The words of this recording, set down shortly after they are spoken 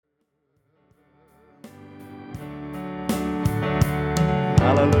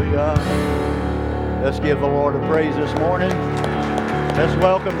Hallelujah. Let's give the Lord a praise this morning. Let's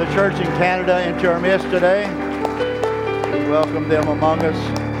welcome the church in Canada into our midst today. We welcome them among us.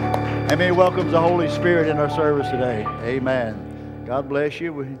 And may welcomes the Holy Spirit in our service today. Amen. God bless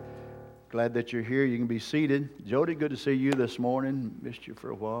you. We're glad that you're here. You can be seated. Jody, good to see you this morning. Missed you for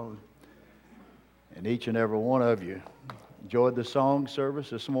a while. And each and every one of you enjoyed the song service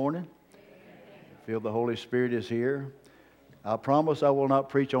this morning. Feel the Holy Spirit is here. I promise I will not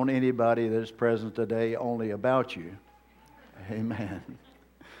preach on anybody that is present today, only about you. Amen.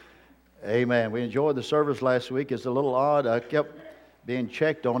 Amen. We enjoyed the service last week. It's a little odd. I kept being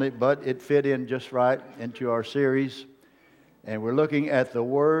checked on it, but it fit in just right into our series. And we're looking at the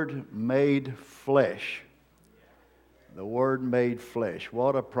Word made flesh. The Word made flesh.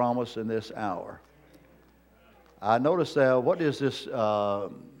 What a promise in this hour. I noticed what is this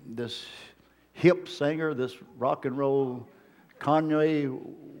this hip singer, this rock and roll Kanye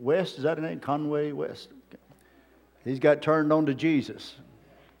West, is that his name? Kanye West. He's got turned on to Jesus,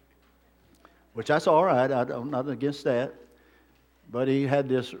 which that's all right. I'm not against that. But he had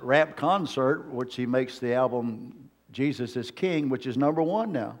this rap concert, which he makes the album Jesus is King, which is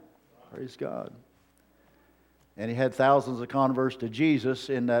 #1 now. Praise God. And he had thousands of converts to Jesus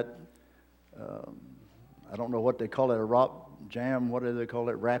in that, I don't know what they call it, a rock jam, what do they call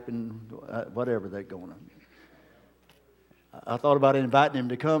it, rapping, whatever they're going on. I thought about inviting him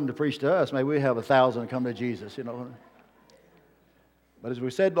to come to preach to us. Maybe we have 1,000 come to Jesus, you know. But as we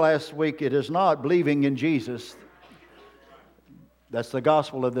said last week, it is not believing in Jesus that's the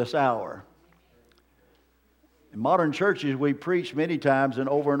gospel of this hour. In modern churches, we preach many times and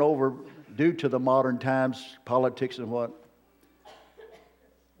over, due to the modern times, politics and what.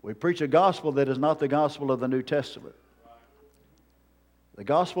 We preach a gospel that is not the gospel of the New Testament. The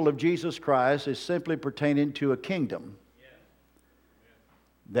gospel of Jesus Christ is simply pertaining to a kingdom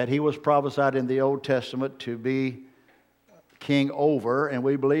that he was prophesied in the Old Testament to be king over, and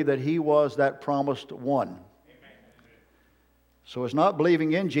we believe that he was that promised one. So it's not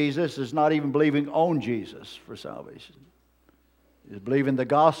believing in Jesus, it's not even believing on Jesus for salvation. It's believing the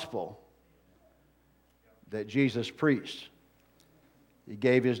gospel that Jesus preached. He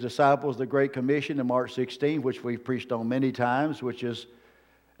gave his disciples the Great Commission in Mark 16, which we've preached on many times, which is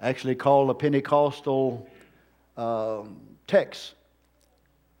actually called a Pentecostal text.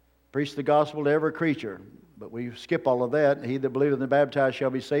 Preach the gospel to every creature. But we skip all of that. He that believeth and is baptized shall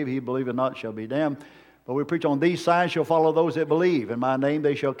be saved. He that believeth not shall be damned. But we preach on these signs shall follow those that believe. In my name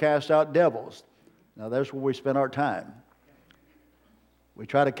they shall cast out devils. Now that's where we spend our time. We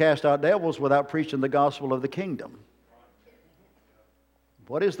try to cast out devils without preaching the gospel of the kingdom.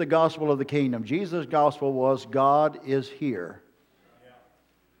 What is the gospel of the kingdom? Jesus' gospel was God is here.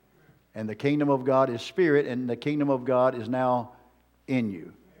 And the kingdom of God is spirit, and the kingdom of God is now in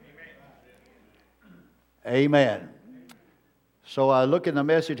you. Amen. So I look in the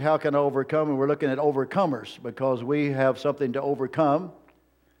message, how can I overcome? And we're looking at overcomers because we have something to overcome.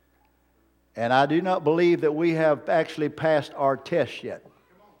 And I do not believe that we have actually passed our test yet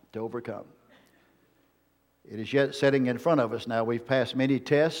to overcome. It is yet sitting in front of us now. We've passed many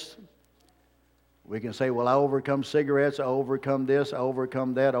tests. We can say, well, I overcome cigarettes, I overcome this, I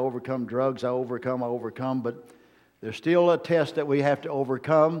overcome that, I overcome drugs, I overcome. But there's still a test that we have to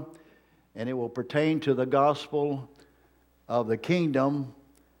overcome. And it will pertain to the gospel of the kingdom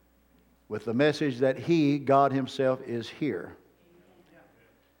with the message that He, God Himself, is here.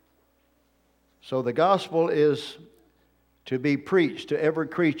 So the gospel is to be preached to every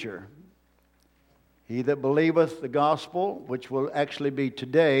creature. He that believeth the gospel, which will actually be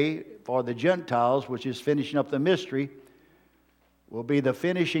today for the Gentiles, which is finishing up the mystery, will be the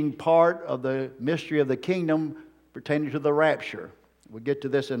finishing part of the mystery of the kingdom pertaining to the rapture. We'll get to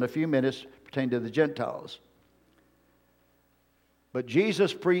this in a few minutes, pertaining to the Gentiles. But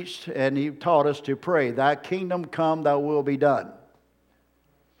Jesus preached and He taught us to pray, Thy kingdom come, Thy will be done.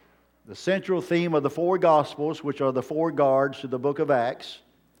 The central theme of the four Gospels, which are the four guards to the book of Acts,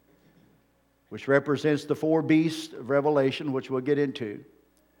 which represents the four beasts of Revelation, which we'll get into,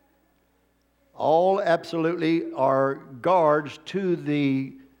 all absolutely are guards to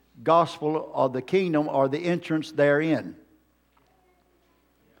the gospel of the kingdom or the entrance therein.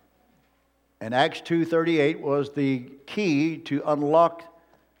 And Acts 2:38 was the key to unlock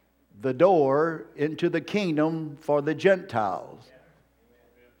the door into the kingdom for the Gentiles.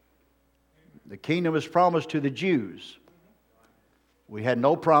 The kingdom is promised to the Jews. We had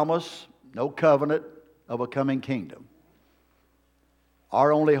no promise, no covenant of a coming kingdom.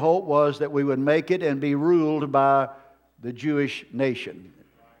 Our only hope was that we would make it and be ruled by the Jewish nation.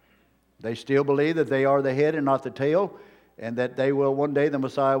 They still believe that they are the head and not the tail. and that they will, one day the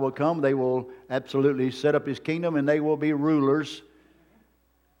Messiah will come, they will absolutely set up his kingdom, and they will be rulers.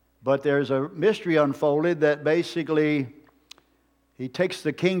 But there's a mystery unfolded that basically he takes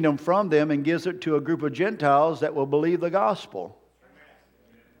the kingdom from them and gives it to a group of Gentiles that will believe the gospel.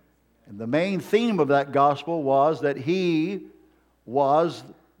 And the main theme of that gospel was that he was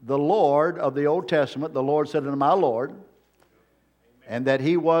the Lord of the Old Testament. The Lord said unto my Lord. And that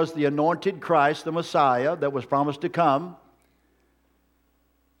he was the anointed Christ, the Messiah that was promised to come.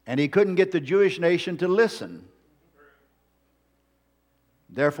 And he couldn't get the Jewish nation to listen.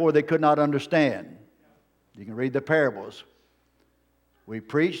 Therefore, they could not understand. You can read the parables. We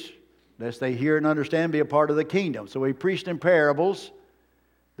preach, lest they hear and understand, be a part of the kingdom. So we preached in parables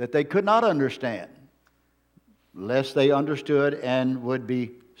that they could not understand, lest they understood and would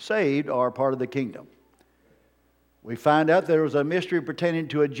be saved or a part of the kingdom. We find out there was a mystery pertaining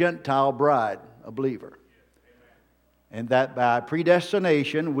to a Gentile bride, a believer. And that by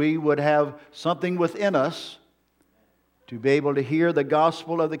predestination we would have something within us to be able to hear the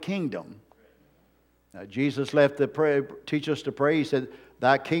gospel of the kingdom. Now, Jesus left to pray, teach us to pray. He said,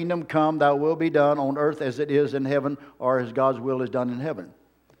 thy kingdom come, thy will be done on earth as it is in heaven, or as God's will is done in heaven.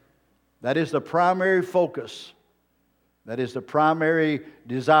 That is the primary focus. That is the primary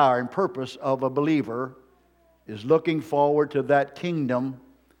desire and purpose of a believer, is looking forward to that kingdom,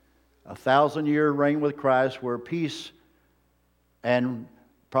 a 1,000-year reign with Christ, where peace and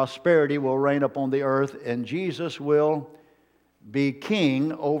prosperity will reign upon the earth, and Jesus will be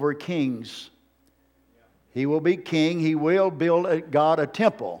king over kings. He will be king. He will build God a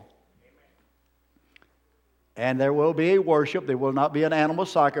temple. And there will be a worship. There will not be an animal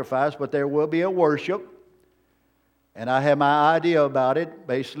sacrifice, but there will be a worship. And I have my idea about it.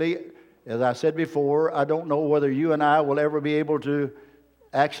 Basically, as I said before, I don't know whether you and I will ever be able to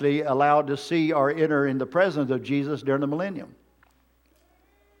actually allowed to see or enter in the presence of Jesus during the millennium.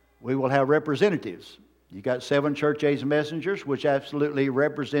 We will have representatives. You got 7 church age messengers, which absolutely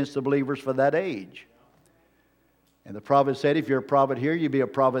represents the believers for that age. And the prophet said, if you're a prophet here, you be a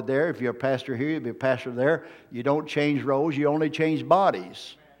prophet there. If you're a pastor here, you be a pastor there. You don't change roles, you only change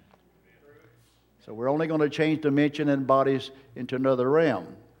bodies. So we're only going to change dimension and bodies into another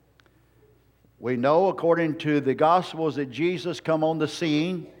realm. We know, according to the Gospels, that Jesus come on the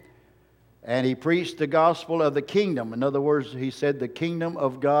scene and he preached the gospel of the kingdom. In other words, he said the kingdom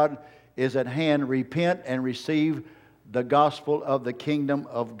of God is at hand. Repent and receive the gospel of the kingdom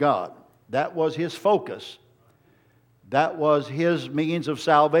of God. That was his focus. That was his means of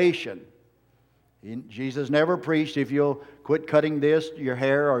salvation. Jesus never preached, if you'll quit cutting your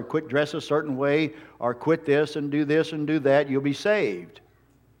hair, or quit dress a certain way, or quit this and do that, you'll be saved.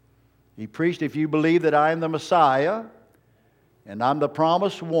 He preached, if you believe that I am the Messiah, and I'm the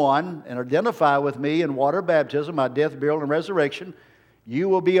promised one, and identify with me in water baptism, my death, burial, and resurrection, you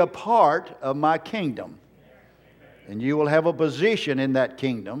will be a part of my kingdom. And you will have a position in that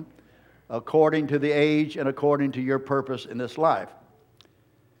kingdom according to the age and according to your purpose in this life.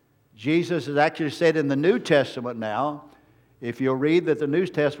 Jesus has actually said in the New Testament now, if you'll read that the New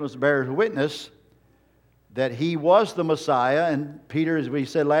Testament bears witness that he was the Messiah, and Peter, as we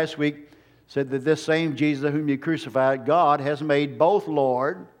said last week, said that this same Jesus whom you crucified, God has made both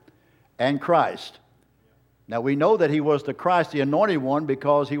Lord and Christ. Now we know that he was the Christ, the anointed one,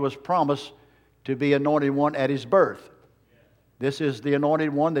 because he was promised to be anointed one at his birth. This is the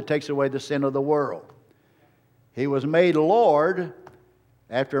anointed one that takes away the sin of the world. He was made Lord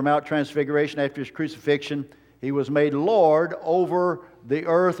after Mount Transfiguration, after his crucifixion. He was made Lord over the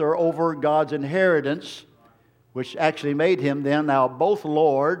earth, or over God's inheritance, which actually made him then now both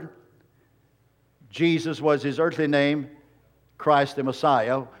Lord. Jesus was his earthly name, Christ the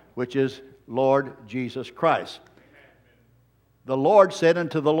Messiah, which is Lord Jesus Christ. The Lord said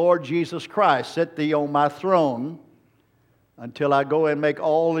unto the Lord Jesus Christ, sit thee on my throne until I go and make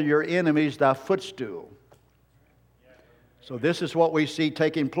all of your enemies thy footstool. So this is what we see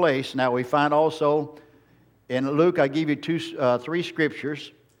taking place. Now we find also in Luke, I give you 3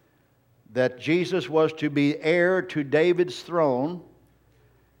 scriptures, that Jesus was to be heir to David's throne.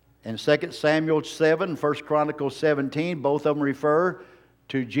 In 2 Samuel 7, 1 Chronicles 17, both of them refer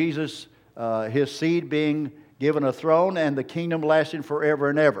to Jesus, his seed being given a throne and the kingdom lasting forever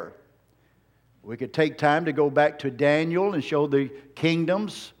and ever. We could take time to go back to Daniel and show the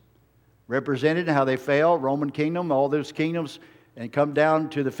kingdoms represented and how they fell, Roman kingdom, all those kingdoms, and come down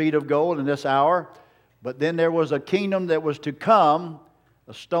to the feet of gold in this hour. But then there was a kingdom that was to come,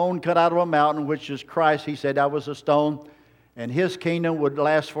 a stone cut out of a mountain, which is Christ. He said, I was a stone, and his kingdom would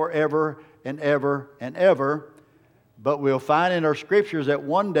last forever and ever and ever. But we'll find in our scriptures that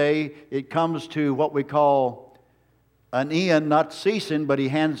one day it comes to what we call an end, not ceasing, but He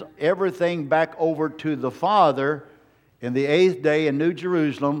hands everything back over to the Father in the 8th day in New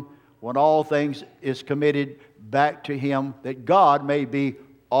Jerusalem, when all things is committed back to Him, that God may be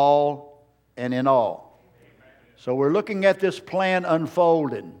all and in all. So we're looking at this plan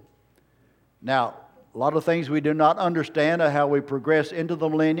unfolding. Now, a lot of things we do not understand how we progress into the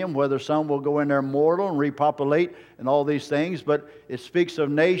millennium, whether some will go in there mortal and repopulate and all these things, but it speaks of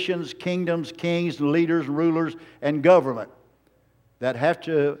nations, kingdoms, kings, leaders, rulers, and government that have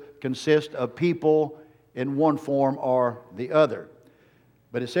to consist of people in one form or the other.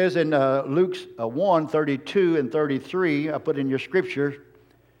 But it says in Luke 1, 32 and 33, I put in your scripture,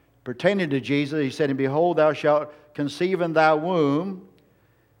 pertaining to Jesus, He said, "And behold, thou shalt conceive in thy womb,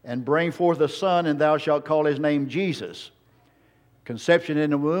 and bring forth a son, and thou shalt call his name Jesus." Conception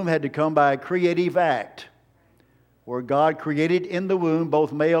in the womb had to come by a creative act, where God created in the womb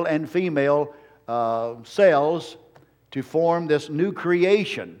both male and female cells to form this new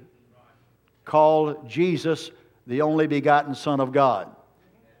creation called Jesus, the only begotten Son of God.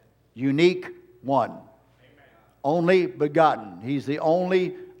 Unique one. Only begotten. He's the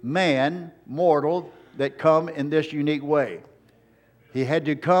only man, mortal, that come in this unique way. He had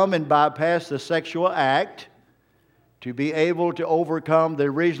to come and bypass the sexual act to be able to overcome the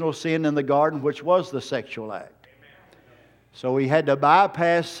original sin in the garden, which was the sexual act. So He had to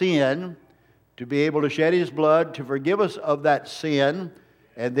bypass sin to be able to shed His blood to forgive us of that sin,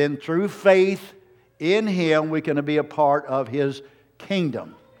 and then through faith in Him we can be a part of His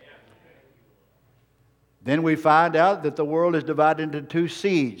kingdom. Then we find out that the world is divided into two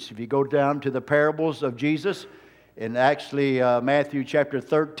seeds. If you go down to the parables of Jesus, in actually Matthew chapter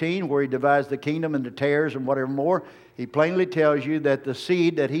 13, where He divides the kingdom into tares and whatever more, He plainly tells you that the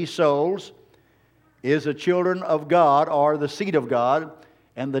seed that He sows is the children of God, or the seed of God,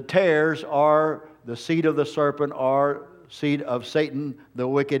 and the tares are the seed of the serpent, or seed of Satan, the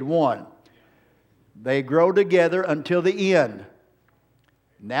wicked one. They grow together until the end.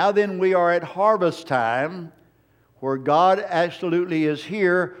 Now then, we are at harvest time, where God absolutely is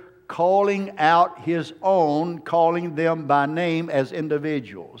here calling out His own, calling them by name as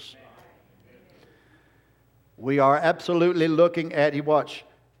individuals. We are absolutely looking at,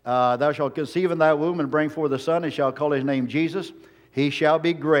 thou shalt conceive in thy womb and bring forth a son, and shalt call his name Jesus. He shall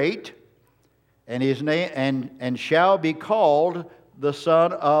be great, and his name and shall be called the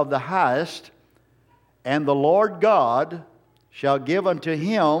Son of the Highest, and the Lord God shall give unto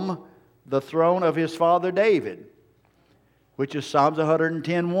him the throne of his father David, which is Psalms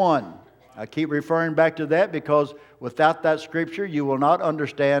 110:1. I keep referring back to that because without that scripture you will not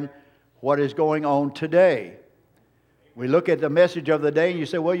understand what is going on today. We look at the message of the day and you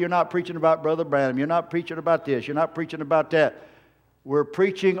say, well, you're not preaching about Brother Branham, you're not preaching about this, you're not preaching about that. We're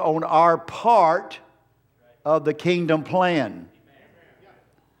preaching on our part of the kingdom plan.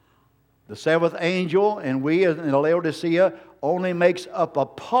 The seventh angel and we in Laodicea only makes up a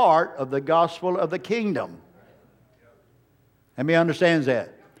part of the gospel of the kingdom. Let me understand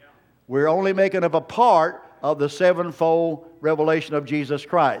that. We're only making up a part of the sevenfold revelation of Jesus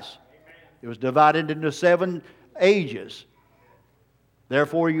Christ. It was divided into 7 ages.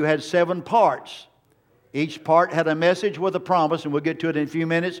 Therefore, you had 7 parts. Each part had a message with a promise, and we'll get to it in a few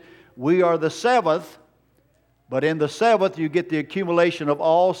minutes. We are the 7th, but in the 7th, you get the accumulation of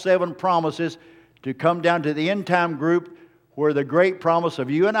all 7 promises to come down to the end time group, where the great promise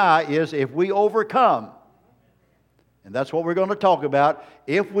of you and I is if we overcome. And that's what we're going to talk about.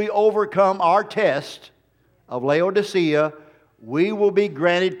 If we overcome our test of Laodicea, we will be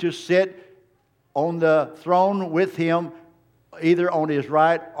granted to sit on the throne with Him, either on His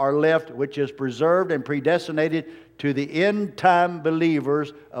right or left, which is preserved and predestinated to the end time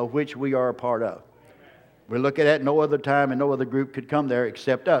believers of which we are a part of. We look at that, no other time and no other group could come there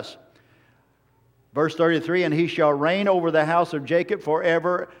except us. Verse 33, and he shall reign over the house of Jacob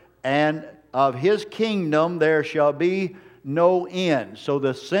forever, and of his kingdom there shall be no end. So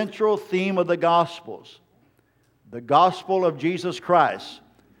the central theme of the Gospels, the gospel of Jesus Christ,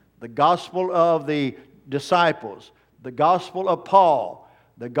 the gospel of the disciples, the gospel of Paul,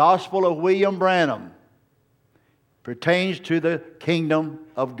 the gospel of William Branham, pertains to the kingdom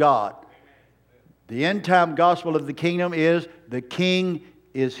of God. The end time gospel of the kingdom is the King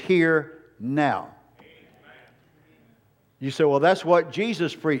is here now. You say, well, that's what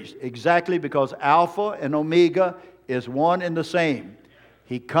Jesus preached. Exactly, because Alpha and Omega is one and the same.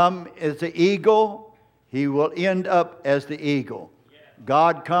 He come as the eagle, He will end up as the eagle.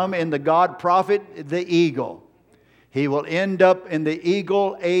 God come in the God prophet, the eagle. He will end up in the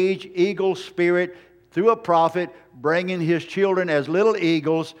eagle age, eagle spirit, through a prophet, bringing His children as little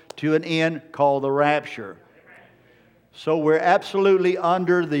eagles to an end called the rapture. So we're absolutely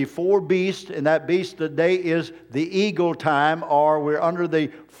under the four beasts, and that beast today is the eagle time, or we're under the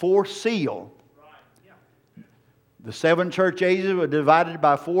fourth seal. The seven church ages were divided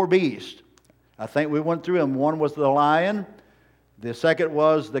by four beasts. I think we went through them. One was the lion. The second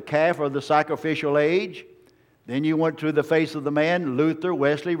was the calf, or the sacrificial age. Then you went to the face of the man, Luther,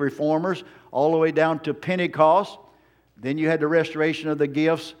 Wesley, Reformers, all the way down to Pentecost. Then you had the restoration of the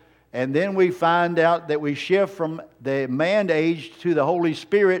gifts. And then we find out that we shift from the man age to the Holy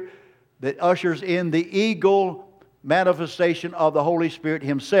Spirit that ushers in the eagle manifestation of the Holy Spirit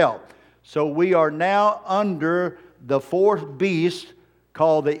Himself. So we are now under the fourth beast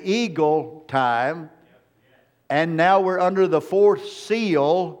called the eagle time. And now we're under the fourth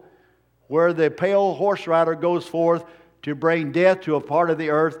seal where the pale horse rider goes forth to bring death to a part of the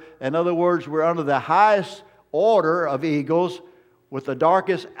earth. In other words, we're under the highest order of eagles, with the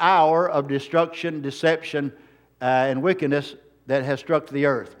darkest hour of destruction, deception, and wickedness that has struck the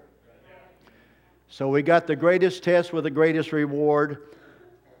earth. So we got the greatest test with the greatest reward.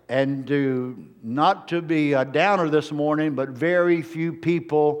 And not to be a downer this morning, but very few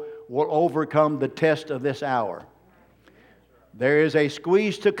people will overcome the test of this hour. There is a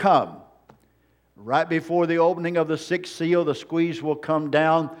squeeze to come. Right before the opening of the sixth seal, the squeeze will come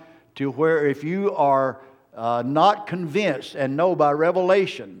down to where if you are not convinced and know by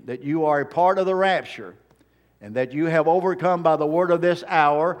revelation that you are a part of the rapture and that you have overcome by the word of this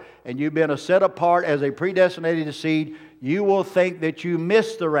hour and you've been set apart as a predestinated seed, you will think that you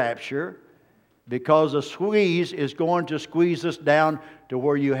missed the rapture because the squeeze is going to squeeze us down to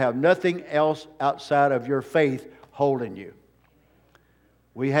where you have nothing else outside of your faith holding you.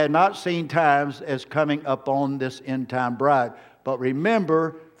 We had not seen times as coming upon this end-time bride, but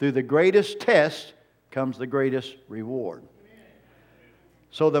remember, through the greatest test comes the greatest reward.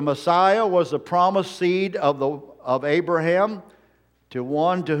 So the Messiah was the promised seed of Abraham, to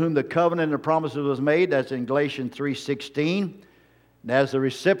one to whom the covenant and the promises was made. That's in Galatians 3:16. And as the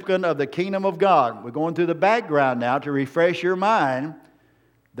recipient of the kingdom of God, we're going through the background now to refresh your mind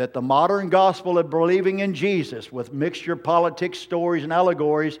that the modern gospel of believing in Jesus with mixture of politics, stories, and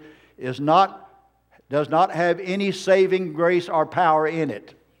allegories does not have any saving grace or power in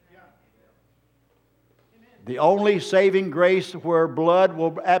it. The only saving grace where blood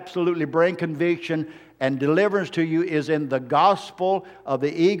will absolutely bring conviction and deliverance to you is in the gospel of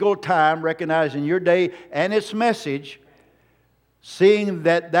the eagle time, recognizing your day and its message, seeing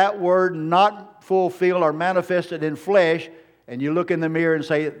that word not fulfilled or manifested in flesh, and you look in the mirror and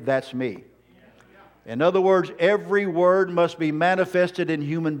say, that's me. In other words, every word must be manifested in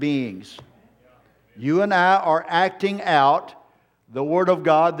human beings. You and I are acting out the Word of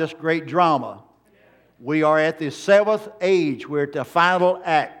God, this great drama. We are at the seventh age. We're at the final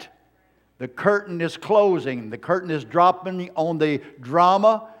act. The curtain is closing. The curtain is dropping on the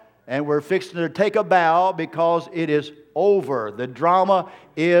drama, and we're fixing to take a bow because it is over. The drama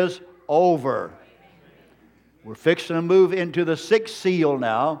is over. We're fixing to move into the sixth seal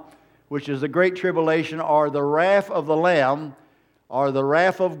now, which is the Great Tribulation, or the wrath of the Lamb, or the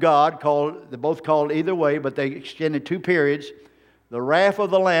wrath of God. They're both called either way, but they extend in two periods. The wrath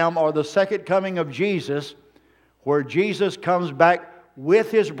of the Lamb, or the second coming of Jesus, where Jesus comes back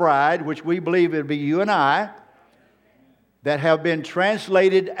with His bride, which we believe it will be you and I, that have been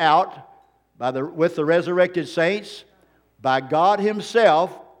translated out with the resurrected saints by God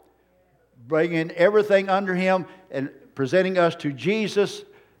Himself, bringing everything under Him and presenting us to Jesus,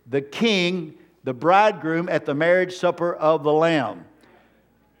 the King, the bridegroom at the marriage supper of the Lamb.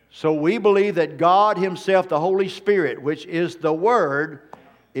 So we believe that God Himself, the Holy Spirit, which is the Word,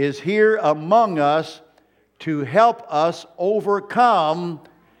 is here among us to help us overcome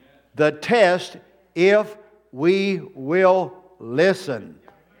the test if we will listen.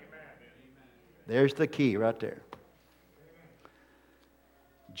 There's the key right there.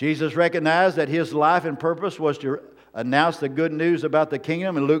 Jesus recognized that His life and purpose was to announce the good news about the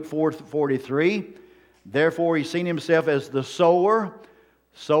kingdom in Luke 4:43. Therefore, He seen Himself as the sower,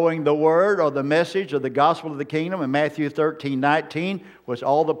 sowing the word or the message of the gospel of the kingdom in Matthew 13:19, which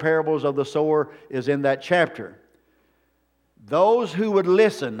all the parables of the sower is in that chapter. Those who would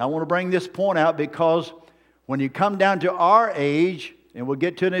listen, I want to bring this point out because when you come down to our age, and we'll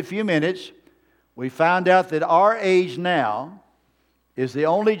get to it in a few minutes, we found out that our age now is the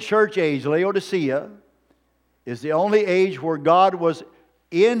only church age, Laodicea, is the only age where God was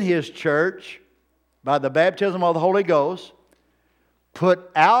in His church by the baptism of the Holy Ghost,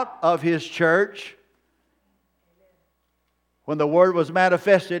 put out of His church when the Word was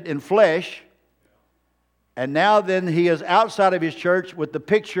manifested in flesh, and now then He is outside of His church with the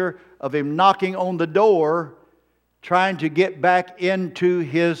picture of Him knocking on the door trying to get back into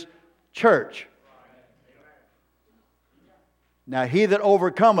His church. Now, he that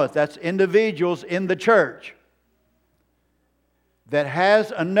overcometh, that's individuals in the church, that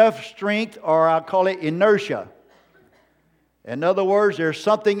has enough strength, or I'll call it inertia. In other words, there's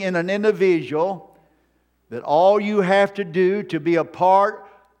something in an individual that all you have to do to be a part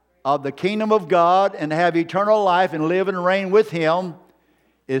of the kingdom of God and have eternal life and live and reign with Him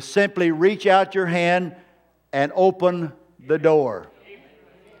is simply reach out your hand and open the door.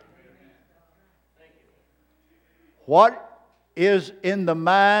 What is in the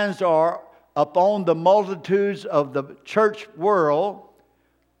minds or upon the multitudes of the church world,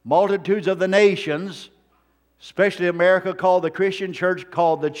 multitudes of the nations, especially America called the Christian church,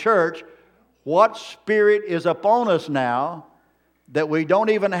 called the church, what spirit is upon us now that we don't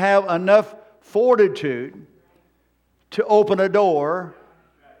even have enough fortitude to open a door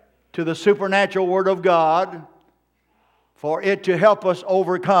to the supernatural Word of God for it to help us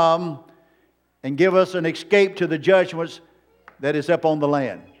overcome and give us an escape to the judgments that is upon the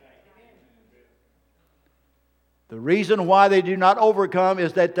land. The reason why they do not overcome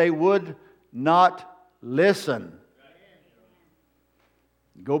is that they would not listen.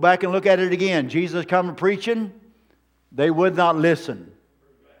 Go back and look at it again. Jesus come preaching, they would not listen.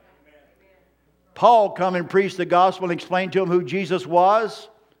 Paul come and preach the gospel and explain to them who Jesus was.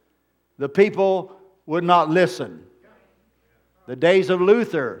 The people would not listen. The days of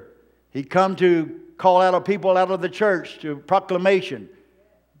Luther, he come to call out a people out of the church to proclamation.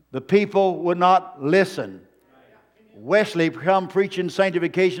 The people would not listen. Wesley come preaching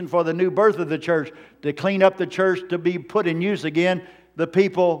sanctification for the new birth of the church, to clean up the church to be put in use again. The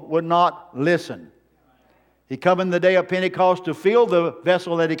people would not listen. He come in the day of Pentecost to fill the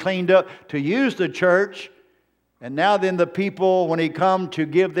vessel that he cleaned up, to use the church. And now then the people, when he come to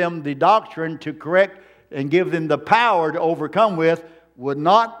give them the doctrine to correct and give them the power to overcome with, would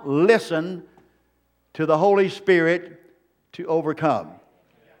not listen to the Holy Spirit to overcome.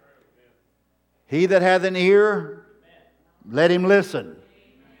 He that hath an ear, let him listen.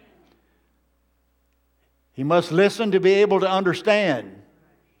 He must listen to be able to understand.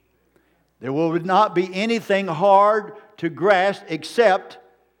 There will not be anything hard to grasp except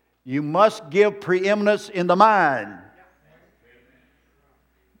you must give preeminence in the mind.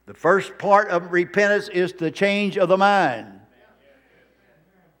 The first part of repentance is the change of the mind.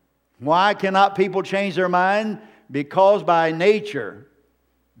 Why cannot people change their mind? Because by nature,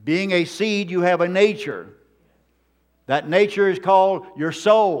 being a seed, you have a nature. That nature is called your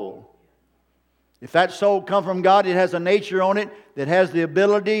soul. If that soul comes from God, it has a nature on it that has the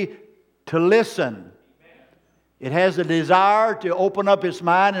ability to listen. It has a desire to open up its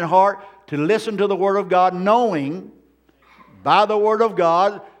mind and heart to listen to the Word of God, knowing by the Word of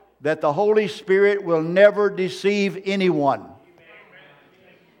God that the Holy Spirit will never deceive anyone.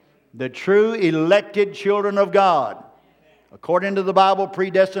 The true elected children of God, according to the Bible,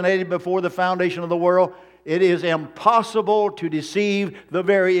 predestinated before the foundation of the world, it is impossible to deceive the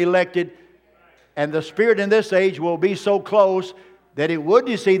very elected. And the Spirit in this age will be so close that it would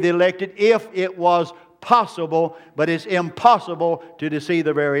deceive the elected if it was possible, but it's impossible to deceive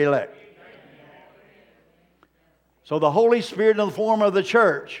the very elect. So the Holy Spirit in the form of the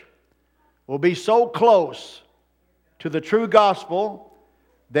church will be so close to the true gospel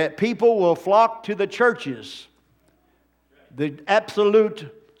that people will flock to the churches, the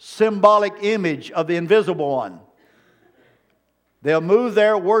absolute symbolic image of the invisible one. They'll move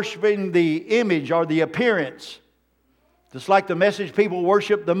there worshiping the image or the appearance. Just like the Message people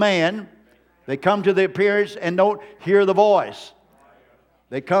worship the man, they come to the appearance and don't hear the voice.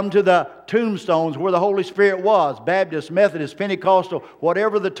 They come to the tombstones where the Holy Spirit was. Baptist, Methodist, Pentecostal,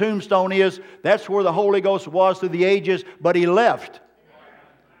 whatever the tombstone is, that's where the Holy Ghost was through the ages, but He left.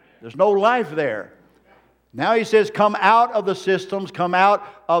 There's no life there. Now He says, come out of the systems, come out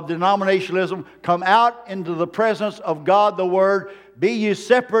of denominationalism, come out into the presence of God the Word. Be ye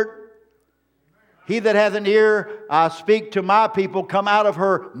separate. He that hath an ear, I speak to my people. Come out of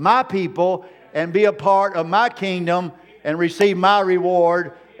her, my people, and be a part of my kingdom and receive my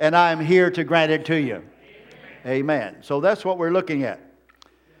reward, and I am here to grant it to you. Amen. So that's what we're looking at.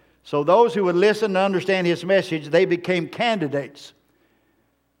 So those who would listen and understand His message, they became candidates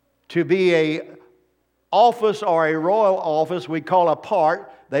to be a office or a royal office we call a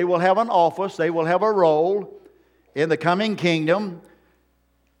part. They will have an office, they will have a role in the coming kingdom.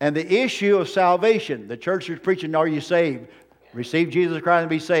 And the issue of salvation, the church is preaching, are you saved? Receive Jesus Christ and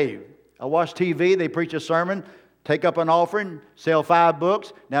be saved. I watch TV, they preach a sermon, take up an offering, sell 5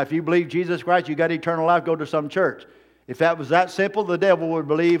 books. Now if you believe Jesus Christ, you got eternal life, go to some church. If that was that simple, the devil would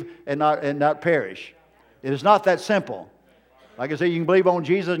believe and not perish. It is not that simple. Like I said, you can believe on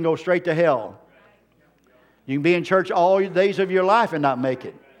Jesus and go straight to hell. You can be in church all the days of your life and not make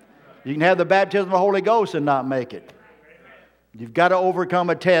it. You can have the baptism of the Holy Ghost and not make it. You've got to overcome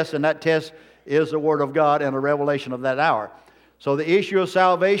a test, and that test is the Word of God and a revelation of that hour. So the issue of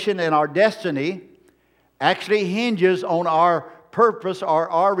salvation and our destiny actually hinges on our purpose or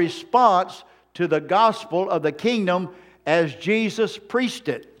our response to the gospel of the kingdom as Jesus preached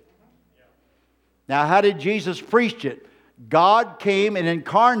it. Now, how did Jesus preach it? God came and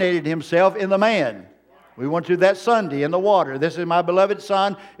incarnated Himself in the man. We went through that Sunday in the water. This is my beloved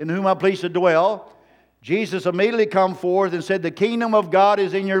Son in whom I please to dwell. Jesus immediately come forth and said, the kingdom of God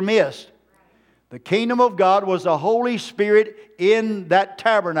is in your midst. The kingdom of God was the Holy Spirit in that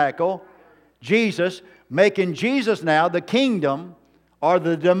tabernacle, Jesus, making Jesus now the kingdom or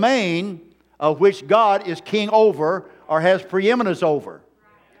the domain of which God is king over or has preeminence over.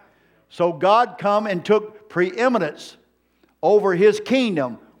 So God come and took preeminence over His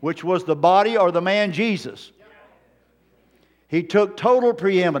kingdom, which was the body or the man Jesus. He took total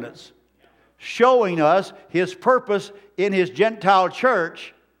preeminence, showing us His purpose in His Gentile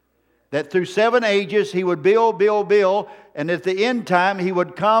church, that through 7 ages He would build, and at the end time He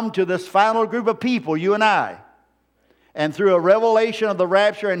would come to this final group of people, you and I. And through a revelation of the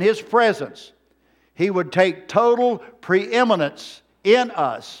rapture and His presence, He would take total preeminence in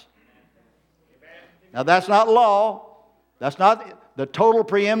us. Now that's not law. That's not... The total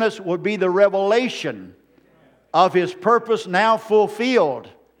preeminence would be the revelation of His purpose now fulfilled.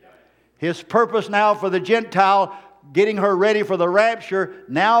 His purpose now for the Gentile, getting her ready for the rapture,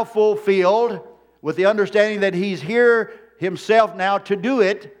 now fulfilled, with the understanding that He's here Himself now to do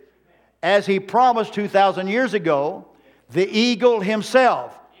it, as He promised 2,000 years ago, the eagle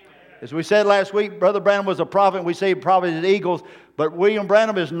Himself. As we said last week, Brother Branham was a prophet. We say prophet is eagles, but William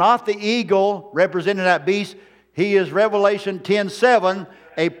Branham is not the eagle representing that beast. He is, Revelation 10:7,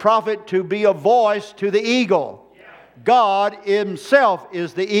 a prophet to be a voice to the eagle. God Himself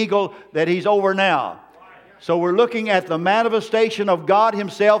is the eagle that He's over now. So we're looking at the manifestation of God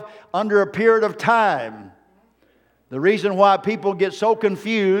Himself under a period of time. The reason why people get so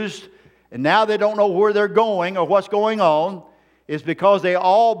confused and now they don't know where they're going or what's going on is because they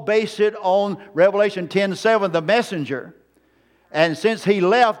all base it on Revelation 10:7, the messenger. And since he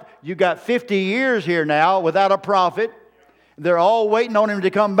left, you got 50 years here now without a prophet. They're all waiting on him to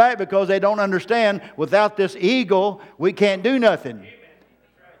come back because they don't understand, without this eagle, we can't do nothing.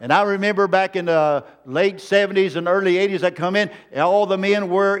 And I remember back in the late 70s and early 80s, I come in, and all the men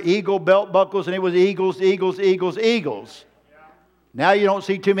wore eagle belt buckles, and it was eagles, eagles, eagles, eagles. Now you don't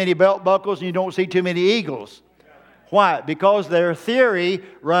see too many belt buckles, and you don't see too many eagles. Why? Because their theory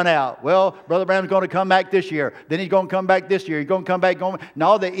run out. Well, Brother Branham's going to come back this year. Then he's going to come back this year. He's going to come back.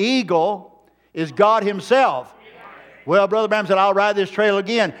 No, the eagle is God Himself. Well, Brother Branham said, I'll ride this trail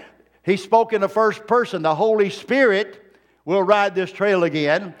again. He spoke in the first person. The Holy Spirit will ride this trail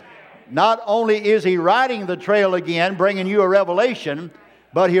again. Not only is He riding the trail again, bringing you a revelation,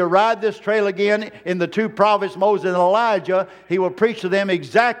 but He'll ride this trail again in the 2 prophets, Moses and Elijah. He will preach to them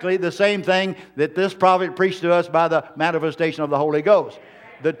exactly the same thing that this prophet preached to us by the manifestation of the Holy Ghost.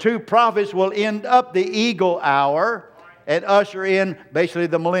 The 2 prophets will end up the eagle hour and usher in basically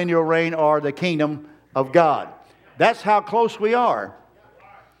the millennial reign or the kingdom of God. That's how close we are.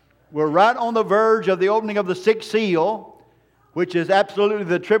 We're right on the verge of the opening of the 6th seal, which is absolutely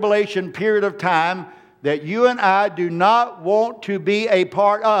the tribulation period of time that you and I do not want to be a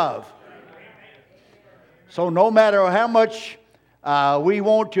part of. So no matter how much we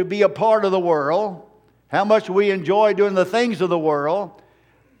want to be a part of the world, how much we enjoy doing the things of the world,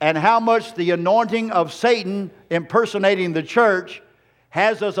 and how much the anointing of Satan impersonating the church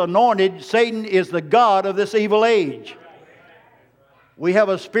has us anointed, Satan is the god of this evil age. We have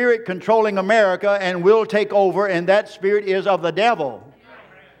a spirit controlling America and will take over, and that spirit is of the devil.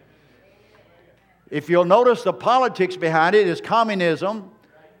 If you'll notice, the politics behind it is communism.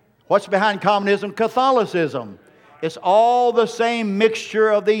 What's behind communism? Catholicism. It's all the same mixture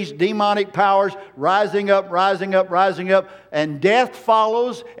of these demonic powers rising up, and death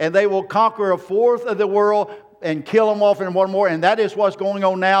follows, and they will conquer 1/4 of the world and kill them off in one more. And that is what's going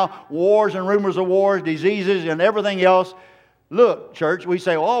on now. Wars and rumors of wars, diseases, and everything else. Look, church, we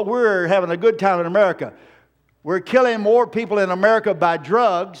say, oh, we're having a good time in America. We're killing more people in America by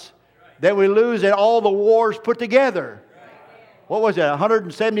drugs than we lose in all the wars put together. What was it?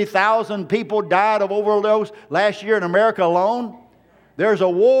 170,000 people died of overdose last year in America alone. There's a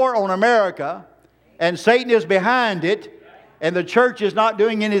war on America, and Satan is behind it, and the church is not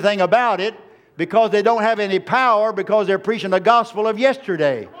doing anything about it because they don't have any power, because they're preaching the gospel of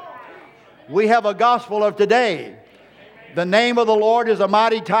yesterday. We have a gospel of today. The name of the Lord is a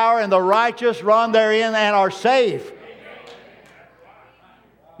mighty tower, and the righteous run therein and are safe.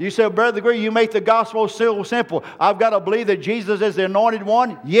 You say, Brother Greer, you make the gospel so simple. I've got to believe that Jesus is the anointed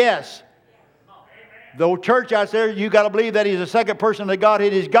one? Yes. The church out there, you've got to believe that He's the second person of the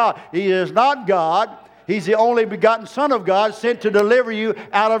Godhead. He's God. He is not God. He's the only begotten Son of God, sent to deliver you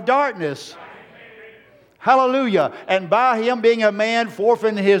out of darkness. Hallelujah. And by Him being a man,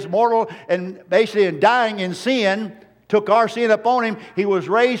 forfeiting His mortal and basically in dying in sin, took our sin upon Him, He was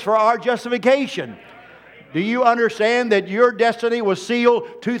raised for our justification. Do you understand that your destiny was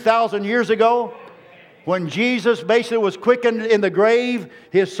sealed 2,000 years ago? When Jesus basically was quickened in the grave,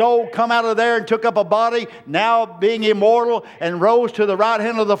 His soul come out of there and took up a body, now being immortal, and rose to the right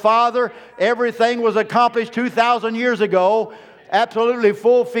hand of the Father. Everything was accomplished 2,000 years ago, absolutely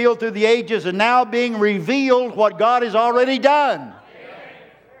fulfilled through the ages, and now being revealed what God has already done.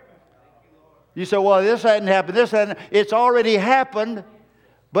 You say, well, this hadn't happened, this hadn't. It's already happened,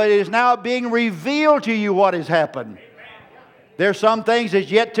 but it is now being revealed to you what has happened. There's some things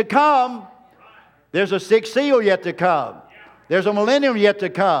that's yet to come. There's a sixth seal yet to come. There's a millennium yet to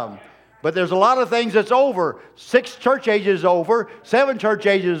come. But there's a lot of things that's over. 6 church ages over. 7 church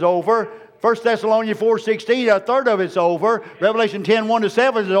ages over. 1 Thessalonians 4:16, a third of it's over. Revelation 10,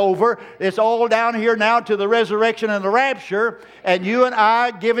 1-7 is over. It's all down here now to the resurrection and the rapture. And you and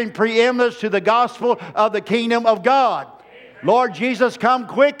I giving preeminence to the gospel of the kingdom of God. Lord Jesus, come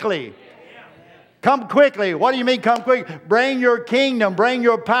quickly. Come quickly. What do you mean come quickly? Bring your kingdom, bring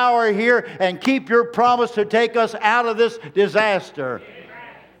your power here, and keep your promise to take us out of this disaster.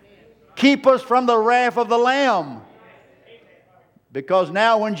 Keep us from the wrath of the Lamb. Because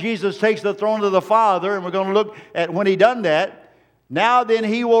now when Jesus takes the throne of the Father, and we're going to look at when He done that, now then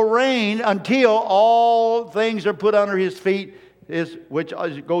He will reign until all things are put under His feet, which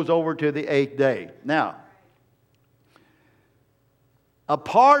goes over to the 8th day. Now, a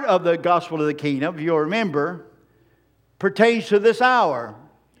part of the gospel of the kingdom, if you'll remember, pertains to this hour.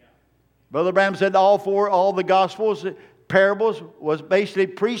 Brother Branham said all the gospels, parables, was basically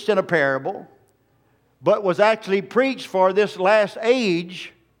preached in a parable, but was actually preached for this last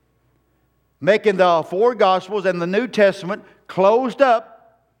age, making the 4 gospels and the New Testament closed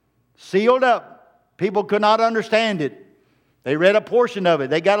up, sealed up. People could not understand it. They read a portion of it.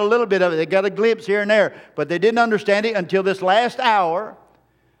 They got a little bit of it. They got a glimpse here and there. But they didn't understand it until this last hour,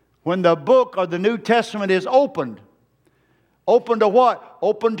 when the book of the New Testament is opened. Open to what?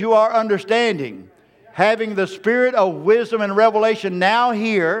 Open to our understanding. Having the spirit of wisdom and revelation now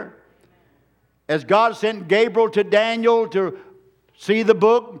here, as God sent Gabriel to Daniel to see the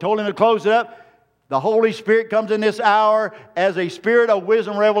book and told him to close it up, the Holy Spirit comes in this hour as a spirit of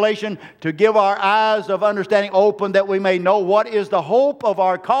wisdom and revelation to give our eyes of understanding open, that we may know what is the hope of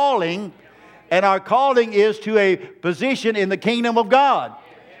our calling. And our calling is to a position in the kingdom of God.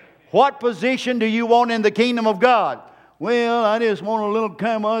 What position do you want in the kingdom of God? Well, I just want a little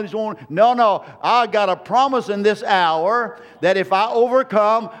come. No. I got a promise in this hour that if I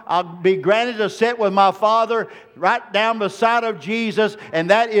overcome, I'll be granted to sit with my Father right down beside of Jesus.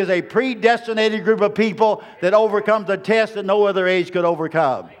 And that is a predestinated group of people that overcomes the test that no other age could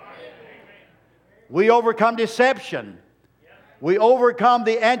overcome. We overcome deception. We overcome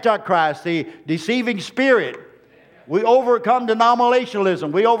the Antichrist, the deceiving spirit. We overcome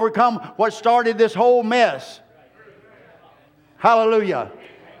denominationalism. We overcome what started this whole mess. Hallelujah.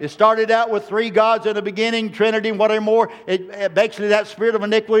 It started out with 3 gods in the beginning, Trinity and whatever more. Basically, that spirit of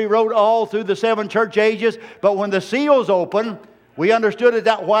iniquity rode all through the 7 church ages. But when the seals opened, we understood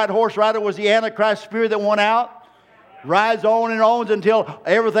that white horse rider was the Antichrist spirit that went out. Rides on and on until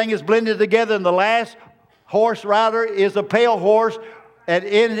everything is blended together. And the last horse rider is a pale horse. And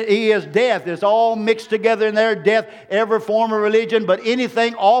he is death. It's all mixed together in there. Death, every form of religion. But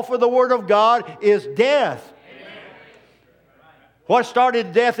anything off of the Word of God is death. What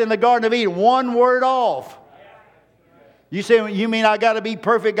started death in the Garden of Eden? One word off. You say, you mean I got to be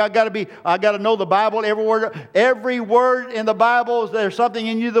perfect? I got to know the Bible, every word in the Bible. There's something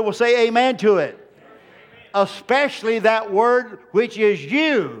in you that will say amen to it. Especially that word which is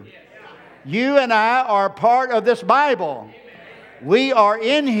you. You and I are part of this Bible. We are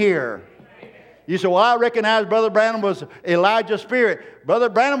in here. You say, well, I recognize Brother Branham was Elijah's spirit. Brother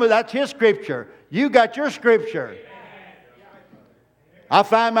Branham, that's his scripture. You got your scripture. I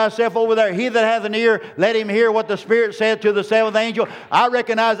find myself over there. He that hath an ear, let him hear what the Spirit said to the 7th angel. I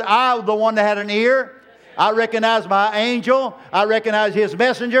recognize I was the one that had an ear. I recognize my angel. I recognize his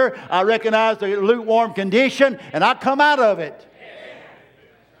messenger. I recognize the lukewarm condition. And I come out of it.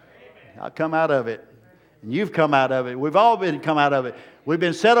 I come out of it. And you've come out of it. We've all come out of it. We've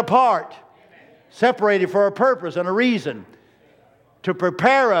been set apart. Separated for a purpose and a reason. To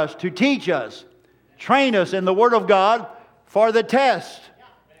prepare us, to teach us, train us in the Word of God for the test.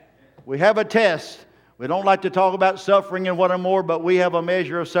 We have a test. We don't like to talk about suffering and what and more, but we have a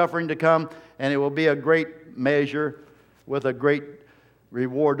measure of suffering to come, and it will be a great measure with a great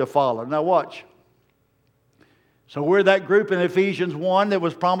reward to follow. Now watch. So we're that group in Ephesians 1 that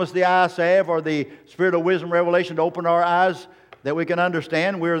was promised the eye salve, or the spirit of wisdom revelation, to open our eyes that we can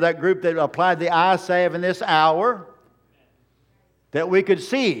understand. We're that group that applied the eye salve in this hour that we could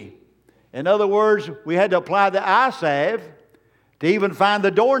see. In other words, we had to apply the eye salve to even find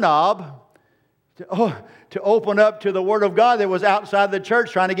the doorknob to open up to the Word of God that was outside the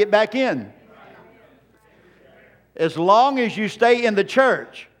church trying to get back in. As long as you stay in the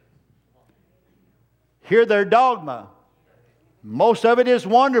church, hear their dogma. Most of it is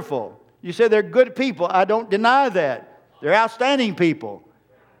wonderful. You say they're good people. I don't deny that. They're outstanding people.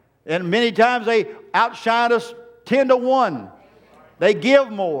 And many times they outshine us 10 to 1. They give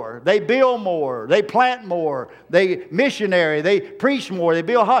more. They build more. They plant more. They missionary. They preach more. They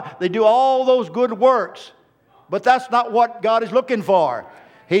build high. They do all those good works. But that's not what God is looking for.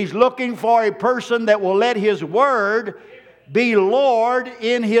 He's looking for a person that will let His Word be Lord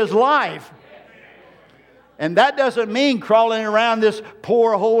in his life. And that doesn't mean crawling around this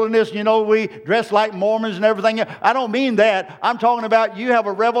poor holiness, we dress like Mormons and everything. I don't mean that. I'm talking about you have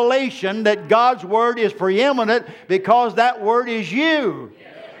a revelation that God's Word is preeminent because that Word is you.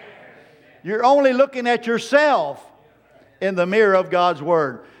 You're only looking at yourself in the mirror of God's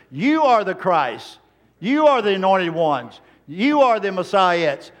Word. You are the Christ. You are the anointed ones. You are the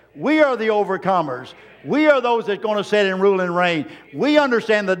Messiahs. We are the overcomers. We are those that are going to sit and rule and reign. We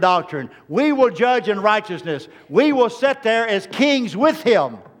understand the doctrine. We will judge in righteousness. We will sit there as kings with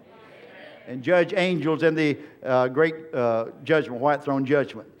Him and judge angels in the great judgment, white throne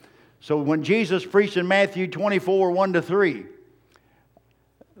judgment. So when Jesus preached in Matthew 24, 1-3,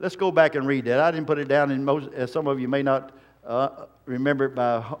 let's go back and read that. I didn't put it down in most, as some of you may not remember it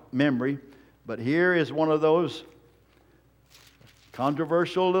by memory, but here is one of those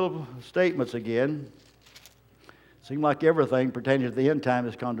controversial little statements again. Seems like everything pertaining to the end time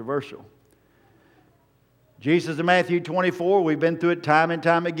is controversial. Jesus in Matthew 24, we've been through it time and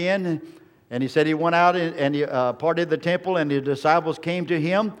time again. And He said He went out and He parted the temple, and His disciples came to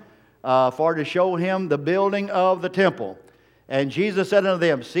Him for to show Him the building of the temple. And Jesus said unto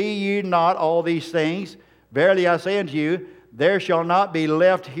them, See ye not all these things? Verily I say unto you, there shall not be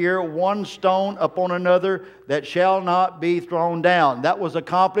left here one stone upon another that shall not be thrown down. That was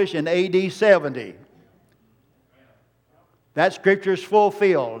accomplished in AD 70. That scripture is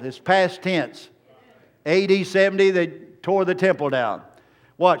fulfilled. It's past tense. AD 70, they tore the temple down.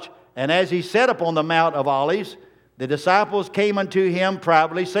 Watch. And as He sat upon the Mount of Olives, the disciples came unto Him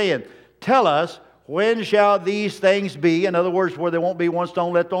privately, saying, Tell us, when shall these things be? In other words, where there won't be one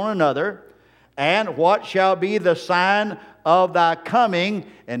stone left on another. And what shall be the sign of Thy coming?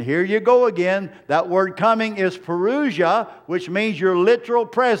 And here you go again. That word coming is parousia, which means your literal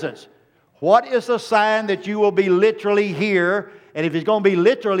presence. What is the sign that you will be literally here? And if He's going to be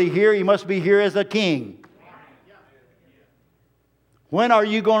literally here, He must be here as a king. When are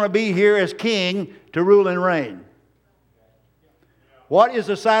you going to be here as king to rule and reign? What is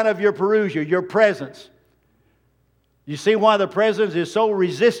the sign of your parousia, your presence? You see why the presence is so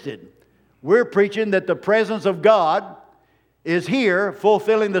resisted. We're preaching that the presence of God is here,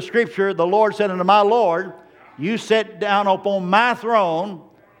 fulfilling the scripture. The Lord said unto my Lord, You sit down upon my throne.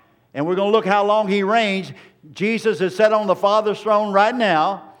 And we're going to look how long He reigns. Jesus is set on the Father's throne right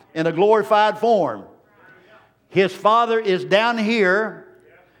now in a glorified form. His Father is down here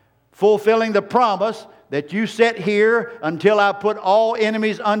fulfilling the promise that you sit here until I put all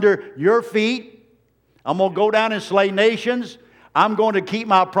enemies under your feet. I'm going to go down and slay nations. I'm going to keep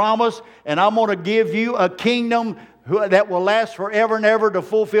my promise, and I'm going to give you a kingdom that will last forever and ever to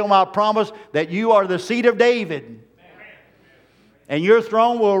fulfill my promise that you are the seed of David. And your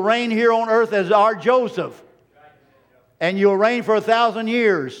throne will reign here on earth as our Joseph. And you'll reign for 1,000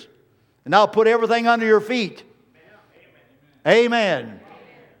 years. And I'll put everything under your feet. Amen.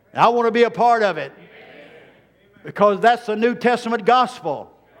 I want to be a part of it. Because that's the New Testament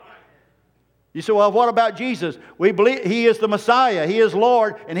gospel. You say, well, what about Jesus? We believe He is the Messiah. He is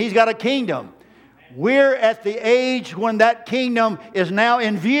Lord, and He's got a kingdom. We're at the age when that kingdom is now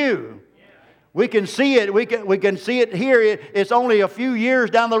in view. We can see it. We can see it here. It's only a few years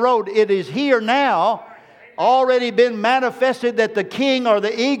down the road. It is here now. Already been manifested that the king or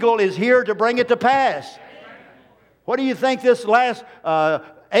the eagle is here to bring it to pass. What do you think this last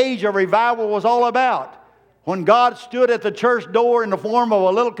age of revival was all about? When God stood at the church door in the form of a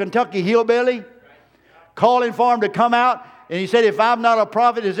little Kentucky hillbilly calling for him to come out. And he said, if I'm not a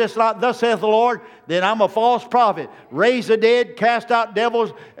prophet, is this not thus saith the Lord? Then I'm a false prophet. Raise the dead, cast out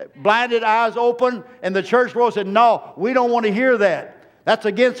devils, blinded eyes open. And the church world said, no, we don't want to hear that. That's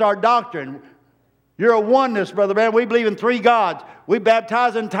against our doctrine. You're a oneness, Brother Branham. We believe in three gods. We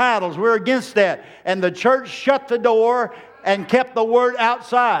baptize in titles. We're against that. And the church shut the door and kept the word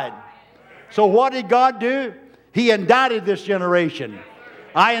outside. So what did God do? He indicted this generation.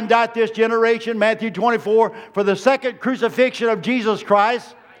 I indict this generation, Matthew 24, for the second crucifixion of Jesus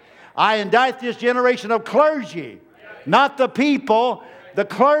Christ. I indict this generation of clergy, not the people, the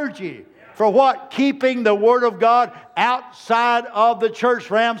clergy. For what? Keeping the Word of God outside of the church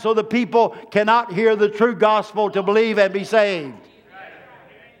realm so the people cannot hear the true gospel to believe and be saved.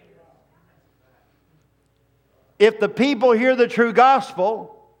 If the people hear the true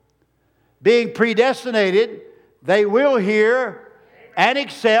gospel, being predestinated, they will hear and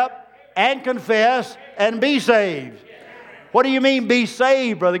accept and confess and be saved. What do you mean be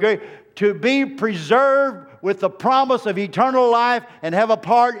saved, Brother Gary? To be preserved with the promise of eternal life and have a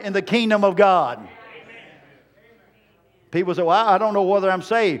part in the kingdom of God. People say, well, I don't know whether I'm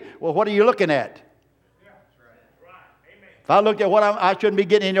saved. Well, what are you looking at? If I looked at what I shouldn't be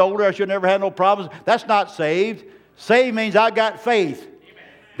getting any older, I should never have no problems. That's not saved. Saved means I got faith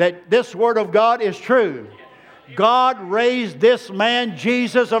that this Word of God is true. God raised this man,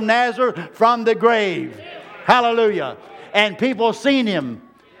 Jesus of Nazareth, from the grave. Hallelujah. And people seen him.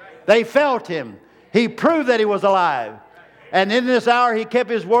 They felt him. He proved that he was alive. And in this hour, he kept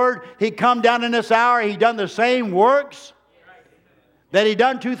his word. He come down in this hour. He done the same works that he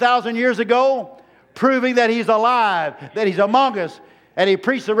done 2,000 years ago, proving that he's alive, that he's among us. And he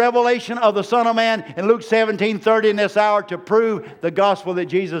preached the revelation of the Son of Man in Luke 17:30 in this hour to prove the gospel that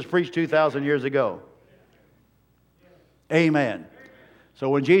Jesus preached 2,000 years ago. Amen. So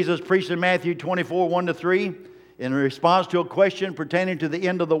when Jesus preached in Matthew 24, 1-3, in response to a question pertaining to the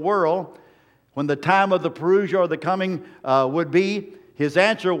end of the world, when the time of the parousia or the coming would be, his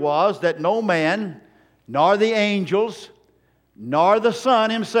answer was that no man, nor the angels, nor the Son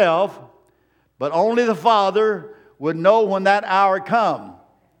himself, but only the Father would know when that hour come.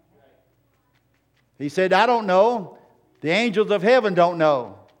 He said, I don't know. The angels of heaven don't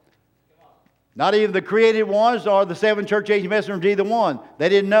know. Not even the created ones or the seven church age messengers, either one. They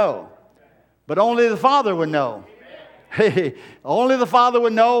didn't know. But only the Father would know. Only the Father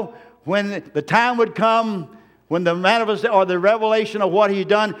would know when the time would come, when the manifestation or the revelation of what He's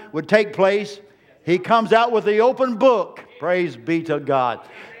done would take place. He comes out with the open book, praise be to God,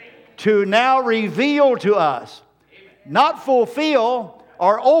 to now reveal to us. Not fulfill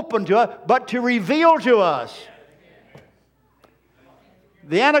or open to us, but to reveal to us.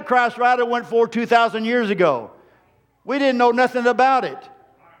 The Antichrist rider went forth 2,000 years ago. We didn't know nothing about it.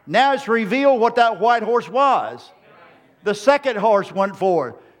 Now it's revealed what that white horse was. The second horse went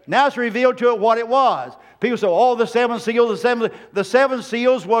forth. Now it's revealed to it what it was. People say, oh, the seven seals, the seven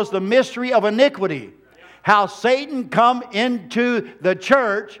seals was the mystery of iniquity. How Satan come into the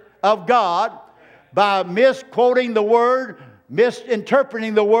church of God by misquoting the Word,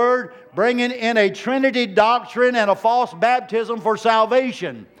 misinterpreting the Word, bringing in a Trinity doctrine and a false baptism for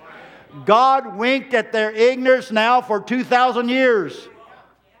salvation. God winked at their ignorance now for 2,000 years.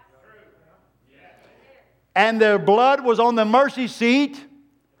 And their blood was on the mercy seat.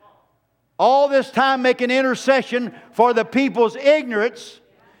 All this time making intercession for the people's ignorance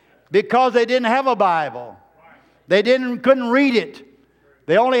because they didn't have a Bible. They couldn't read it.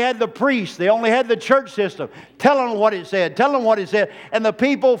 They only had the priests. They only had the church system. Telling them what it said. Telling them what it said. And the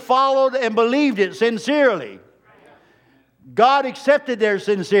people followed and believed it sincerely. God accepted their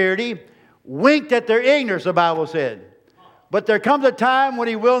sincerity. Winked at their ignorance, the Bible said. But there comes a time when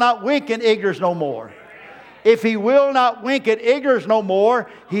He will not wink at ignorance no more. If He will not wink at ignorance no more,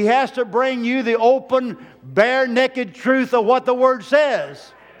 He has to bring you the open, bare, naked truth of what the Word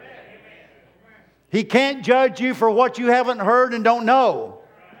says. He can't judge you for what you haven't heard and don't know.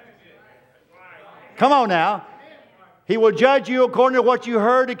 Come on now. He will judge you according to what you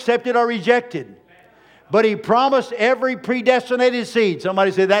heard, accepted, or rejected. But He promised every predestinated seed.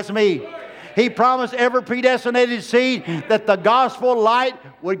 Somebody say, that's me. He promised every predestinated seed that the gospel light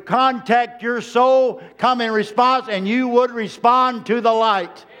would contact your soul, come in response, and you would respond to the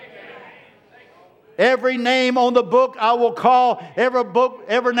light. Every name on the book I will call,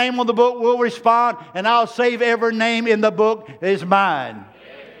 every name on the book will respond, and I'll save every name in the book is mine.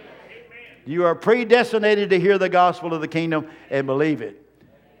 You are predestinated to hear the gospel of the kingdom and believe it.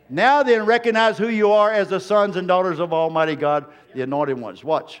 Now then, recognize who you are as the sons and daughters of Almighty God, the anointed ones.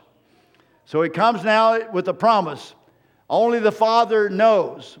 Watch. So He comes now with a promise. Only the Father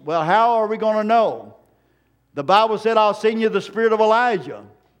knows. Well, how are we going to know? The Bible said, I'll send you the spirit of Elijah.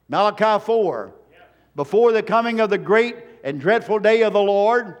 Malachi 4. Before the coming of the great and dreadful day of the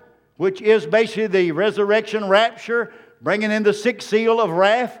Lord, which is basically the resurrection rapture, bringing in the sixth seal of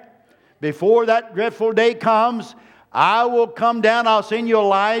wrath. Before that dreadful day comes, I will come down, I'll send you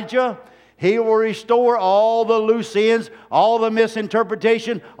Elijah. He will restore all the loose ends, all the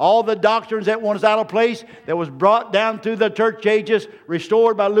misinterpretation, all the doctrines that was out of place, that was brought down through the church ages,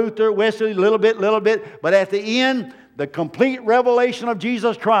 restored by Luther, Wesley, little bit. But at the end, the complete revelation of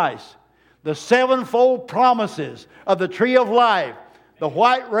Jesus Christ, the sevenfold promises of the tree of life, the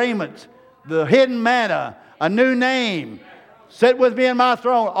white raiment, the hidden manna, a new name, sit with me in my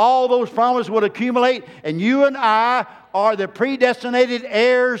throne. All those promises would accumulate, and you and I are the predestinated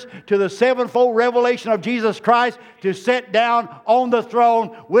heirs to the sevenfold revelation of Jesus Christ to sit down on the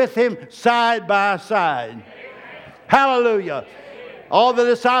throne with Him side by side. Amen. Hallelujah. All the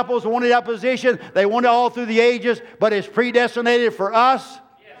disciples wanted that position. They wanted all through the ages, but it's predestinated for us.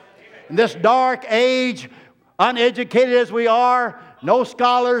 In this dark age, uneducated as we are, no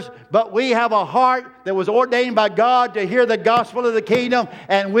scholars, but we have a heart that was ordained by God to hear the gospel of the kingdom,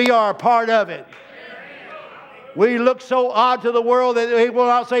 and we are a part of it. We look so odd to the world that they will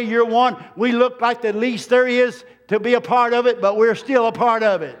not say you're one. We look like the least there is to be a part of it, but we're still a part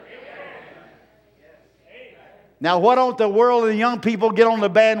of it. Now, why don't the world and the young people get on the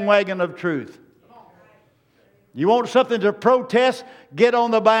bandwagon of truth? You want something to protest? Get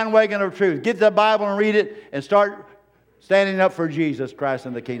on the bandwagon of truth. Get the Bible and read it and start standing up for Jesus Christ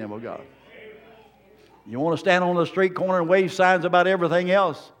and the kingdom of God. You want to stand on the street corner and wave signs about everything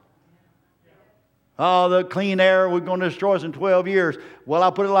else? Oh, the clean air, we're going to destroy us in 12 years. Well,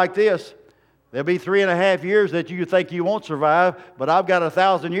 I'll put it like this. There'll be 3.5 years that you think you won't survive, but I've got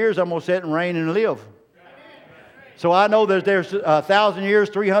 1,000 years I'm going to sit and reign and live. So I know that there's 1,000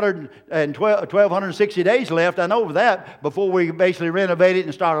 years, 1,260 days left. I know that before we basically renovate it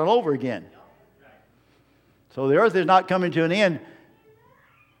and start all over again. So the earth is not coming to an end.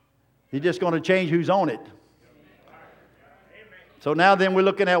 He's just going to change who's on it. So now then we're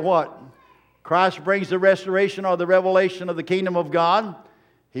looking at what? Christ brings the restoration or the revelation of the kingdom of God.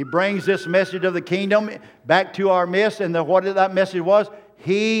 He brings this message of the kingdom back to our midst. And what that message was?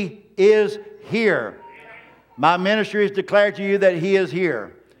 He is here. My ministry has declared to you that He is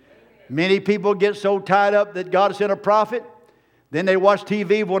here. Many people get so tied up that God sent a prophet. Then they watch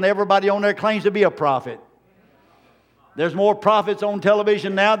TV when everybody on there claims to be a prophet. There's more prophets on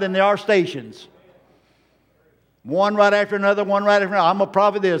television now than there are stations. One right after another, one right after another. I'm a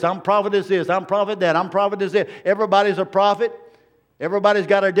prophet this, I'm prophetess this, I'm prophet that, I'm prophetess this. Everybody's a prophet. Everybody's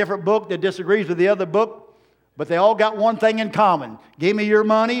got a different book that disagrees with the other book. But they all got one thing in common. Give me your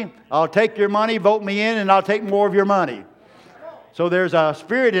money, I'll take your money, vote me in, and I'll take more of your money. So there's a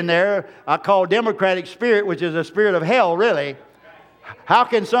spirit in there I call democratic spirit, which is a spirit of hell, really. How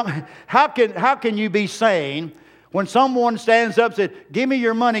can you be sane when someone stands up and says, give me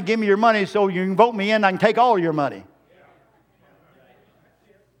your money so you can vote me in, I can take all your money?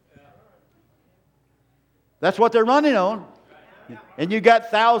 That's what they're running on. And you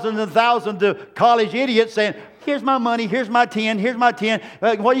got thousands and thousands of college idiots saying, here's my money, here's my 10, here's my 10.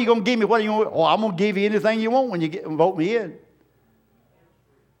 What are you going to give me? What are you going to? Oh, I'm going to give you anything you want when you vote me in.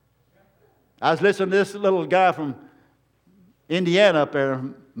 I was listening to this little guy from Indiana up there,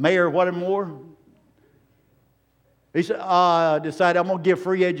 Mayor Whittemore. He said, I decided I'm going to give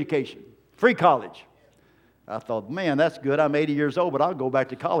free education, free college. I thought, man, that's good. I'm 80 years old, but I'll go back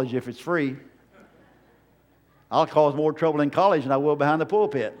to college if it's free. I'll cause more trouble in college than I will behind the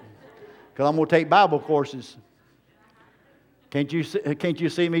pulpit, because I'm going to take Bible courses. Can't you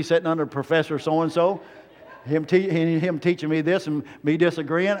see me sitting under Professor so-and-so? Him teaching me this and me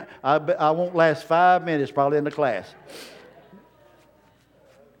disagreeing? I won't last 5 minutes probably in the class.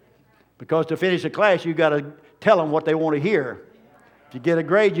 Because to finish a class, you got to tell them what they want to hear. If you get a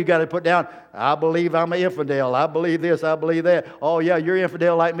grade, you got to put down, I believe I'm an infidel. I believe this, I believe that. Oh yeah, you're an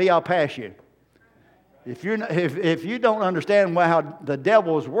infidel like me, I'll pass you. If you don't understand how the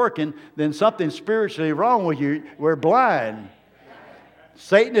devil is working, then something's spiritually wrong with you. We're blind.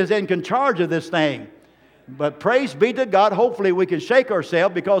 Satan is in charge of this thing. But praise be to God, hopefully we can shake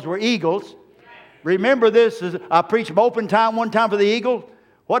ourselves because we're eagles. Remember this, I preached open time one time for the eagle.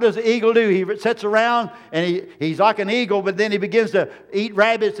 What does the eagle do? He sits around and he's like an eagle, but then he begins to eat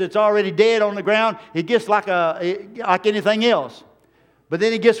rabbits that's already dead on the ground. He gets like anything else. But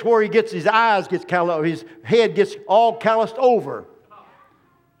then he gets where he gets his eyes gets calloused, his head gets all calloused over.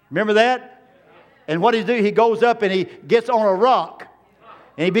 Remember that? And what he goes up and he gets on a rock.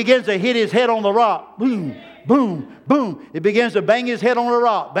 And he begins to hit his head on the rock. Boom, boom, boom. It begins to bang his head on the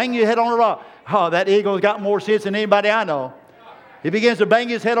rock. Bang his head on the rock. Oh, that eagle's got more sense than anybody I know. He begins to bang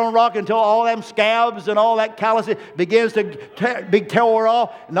his head on the rock until all them scabs and all that callus begins to be tore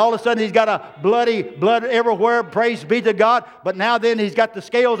off. And all of a sudden he's got a blood everywhere. Praise be to God. But now then he's got the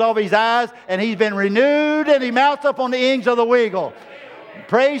scales off his eyes and he's been renewed and he mounts up on the wings of the wiggle.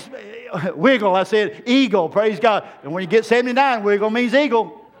 Wiggle, I said eagle. Praise God. And when you get 79, wiggle means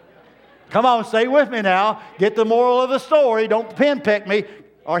eagle. Come on, stay with me now. Get the moral of the story. Don't henpeck me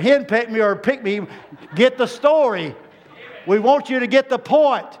or pick me. Get the story. We want you to get the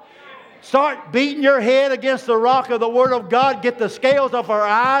point. Start beating your head against the rock of the Word of God. Get the scales off our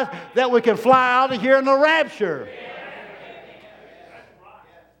eyes that we can fly out of here in the rapture.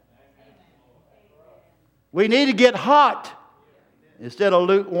 We need to get hot instead of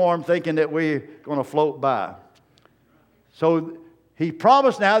lukewarm, thinking that we're going to float by. So he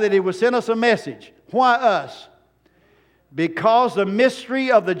promised now that he would send us a message. Why us? Because the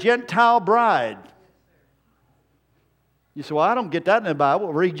mystery of the Gentile bride. You say, well, I don't get that in the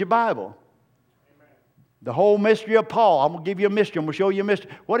Bible. Read your Bible. The whole mystery of Paul. I'm going to give you a mystery. I'm going to show you a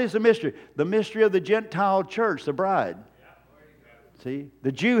mystery. What is the mystery? The mystery of the Gentile church, the bride. See?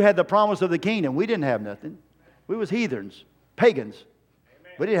 The Jew had the promise of the kingdom. We didn't have nothing. We was heathens, pagans.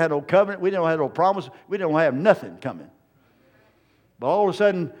 We didn't have no covenant. We didn't have no promise. We didn't have nothing coming. But all of a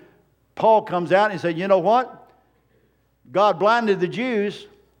sudden, Paul comes out and said, you know what? God blinded the Jews.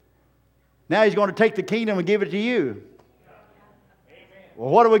 Now he's going to take the kingdom and give it to you. Well,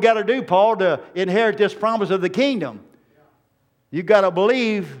 what do we got to do, Paul, to inherit this promise of the kingdom? You've got to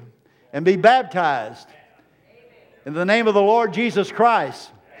believe and be baptized in the name of the Lord Jesus Christ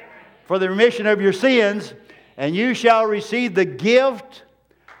for the remission of your sins, and you shall receive the gift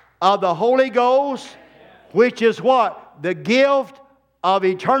of the Holy Ghost, which is what? The gift of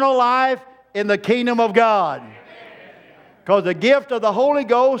eternal life in the kingdom of God. Because the gift of the Holy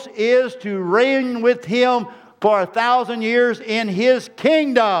Ghost is to reign with Him for 1,000 years in His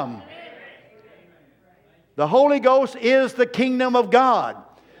kingdom. The Holy Ghost is the kingdom of God.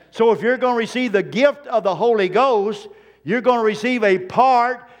 So if you're going to receive the gift of the Holy Ghost, you're going to receive a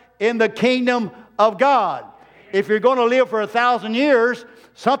part in the kingdom of God. If you're going to live for 1,000 years,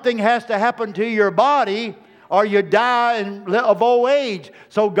 something has to happen to your body or you die of old age.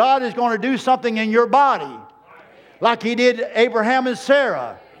 So God is going to do something in your body. Like He did Abraham and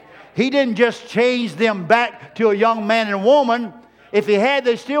Sarah. He didn't just change them back to a young man and woman. If He had,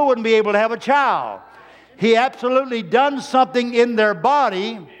 they still wouldn't be able to have a child. He absolutely done something in their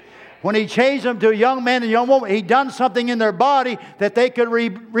body. When He changed them to a young man and a young woman, He done something in their body that they could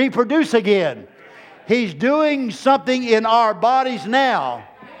reproduce again. He's doing something in our bodies now.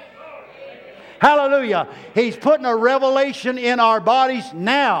 Hallelujah. He's putting a revelation in our bodies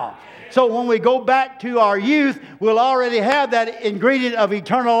now. So when we go back to our youth, we'll already have that ingredient of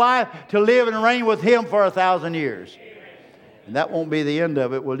eternal life to live and reign with Him for 1,000 years. And that won't be the end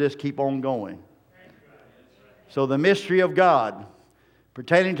of it. We'll just keep on going. So the mystery of God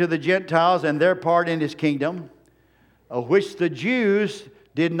pertaining to the Gentiles and their part in His kingdom, of which the Jews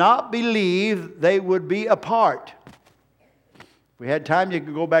did not believe they would be a part. If we had time, you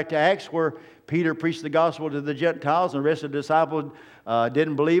could go back to Acts where Peter preached the gospel to the Gentiles and the rest of the disciples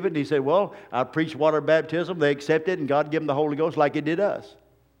didn't believe it. And he said, well, I preached water baptism. They accepted it, and God gave them the Holy Ghost like He did us.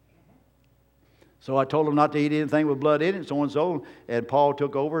 So I told them not to eat anything with blood in it, so and so. And Paul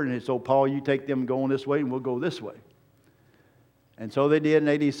took over, and so Paul, you take them going this way, and we'll go this way. And so they did. In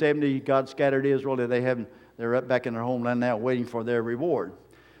AD 70, God scattered Israel, and they're right back in their homeland now, waiting for their reward.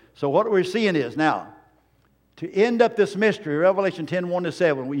 So what we're seeing is now, to end up this mystery, Revelation 10,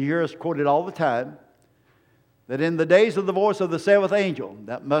 1-7, we hear us quoted all the time, that in the days of the voice of the seventh angel,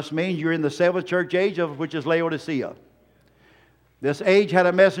 that must mean you're in the seventh church age, of which is Laodicea. This age had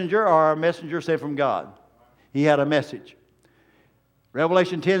a messenger, or a messenger sent from God. He had a message.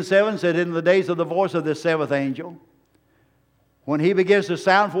 Revelation 10:7 said, in the days of the voice of this seventh angel, when he begins to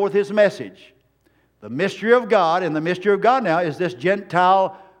sound forth his message, the mystery of God, and the mystery of God now is this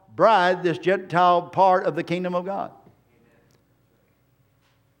Gentile bride, this Gentile part of the kingdom of God.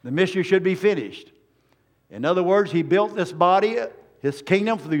 The mystery should be finished. In other words, He built this body, His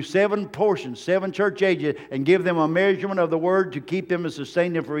kingdom, through 7 portions, 7 church ages, and give them a measurement of the Word to keep them and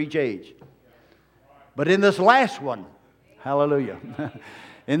sustain them for each age. But in this last one, hallelujah,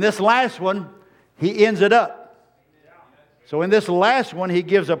 in this last one, He ends it up. So in this last one, He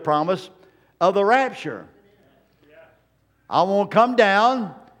gives a promise of the rapture. I want to come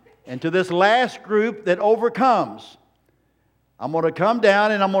down into this last group that overcomes. I'm going to come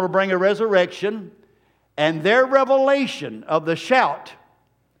down and I'm going to bring a resurrection. And their revelation of the shout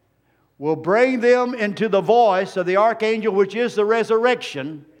will bring them into the voice of the archangel, which is the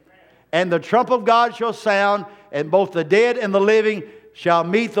resurrection, and the trump of God shall sound, and both the dead and the living shall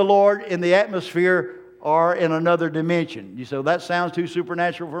meet the Lord in the atmosphere or in another dimension. You say, well, that sounds too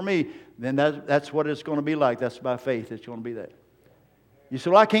supernatural for me. Then that's what it's going to be like. That's by faith. It's going to be that. You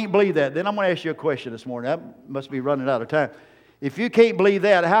say, well, I can't believe that. Then I'm going to ask you a question this morning. That must be running out of time. If you can't believe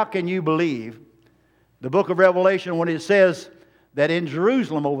that, how can you believe the book of Revelation when it says that in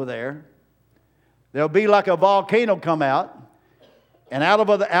Jerusalem over there, there'll be like a volcano come out, and out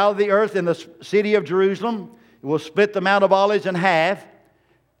of the earth in the city of Jerusalem, it will split the Mount of Olives in half,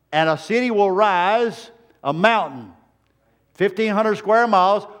 and a city will rise, a mountain, 1,500 square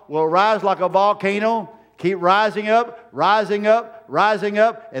miles, will rise like a volcano, keep rising up, rising up, rising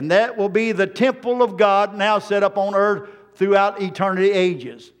up, and that will be the temple of God now set up on earth throughout eternity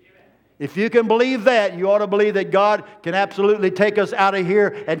ages. If you can believe that, you ought to believe that God can absolutely take us out of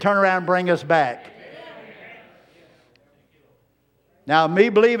here and turn around and bring us back. Now, me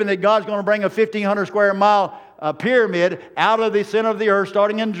believing that God's going to bring a 1,500 square mile pyramid out of the center of the earth,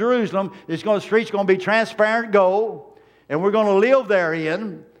 starting in Jerusalem, the streets going to be transparent gold, and we're going to live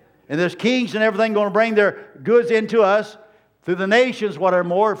therein, and there's kings and everything going to bring their goods into us through the nations, whatever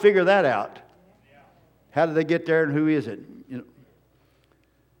more. Figure that out. How did they get there, and who is it?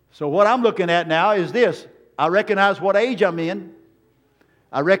 So what I'm looking at now is this. I recognize what age I'm in.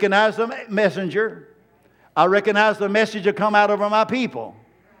 I recognize the messenger. I recognize the message that come out over my people.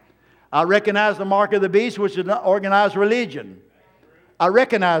 I recognize the mark of the beast, which is an organized religion. I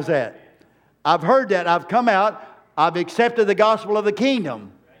recognize that. I've heard that. I've come out. I've accepted the gospel of the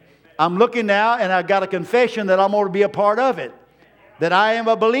kingdom. I'm looking now, and I've got a confession that I'm going to be a part of it. That I am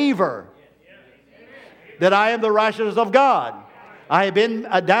a believer. That I am the righteousness of God. I have been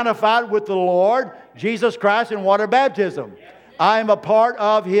identified with the Lord Jesus Christ in water baptism. I am a part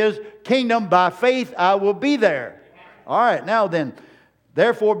of His kingdom. By faith, I will be there. All right, now then,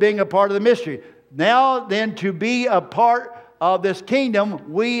 therefore being a part of the mystery. Now then, to be a part of this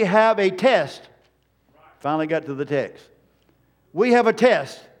kingdom, we have a test. Finally got to the text. We have a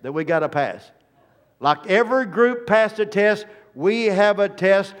test that we got to pass. Like every group passed a test, we have a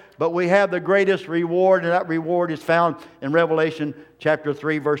test, but we have the greatest reward, and that reward is found in Revelation chapter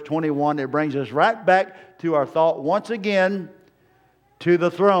 3, verse 21. It brings us right back to our thought once again to the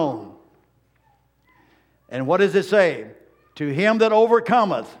throne. And what does it say? To him that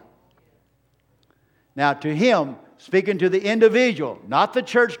overcometh. Now, to him, speaking to the individual, not the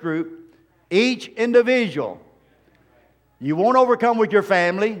church group, each individual. You won't overcome with your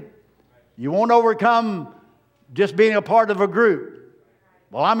family. You won't overcome just being a part of a group.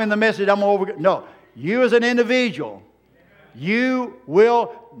 Well, I'm in the message, I'm going to overcome. No, you as an individual, you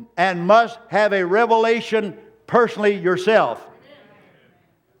will and must have a revelation personally yourself.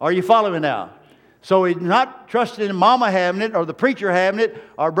 Are you following now? So he's not trusting in Mama having it, or the preacher having it,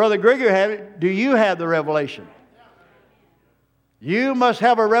 or Brother Gregory having it. Do you have the revelation? You must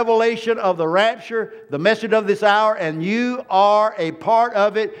have a revelation of the rapture, the message of this hour, and you are a part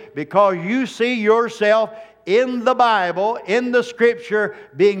of it because you see yourself in the Bible, in the Scripture,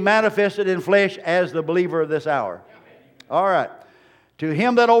 being manifested in flesh as the believer of this hour. All right. To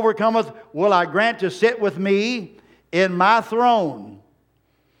him that overcometh will I grant to sit with me in my throne.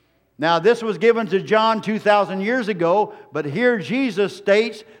 Now, this was given to John 2,000 years ago, but here Jesus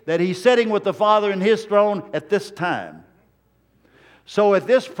states that He's sitting with the Father in His throne at this time. So at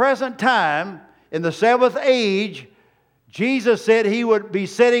this present time, in the seventh age, Jesus said He would be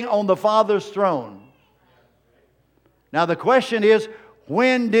sitting on the Father's throne. Now the question is,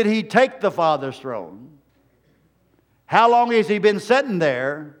 when did He take the Father's throne? How long has He been sitting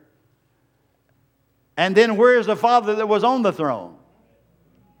there? And then where is the Father that was on the throne?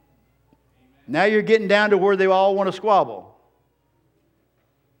 Now you're getting down to where they all want to squabble.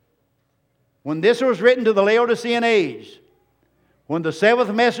 When this was written to the Laodicean age, when the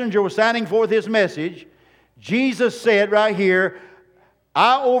seventh messenger was sending forth his message, Jesus said right here,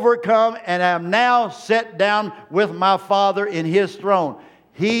 I overcome and am now set down with my Father in His throne.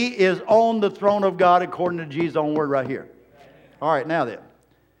 He is on the throne of God according to Jesus' own word right here. All right, now then.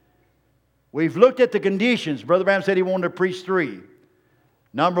 We've looked at the conditions. Brother Branham said he wanted to preach 3.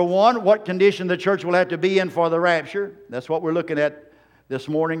 Number 1, what condition the church will have to be in for the rapture. That's what we're looking at this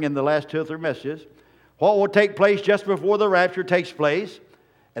morning in the last 2 or 3 messages. What will take place just before the rapture takes place,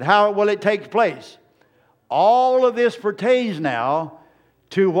 and how will it take place? All of this pertains now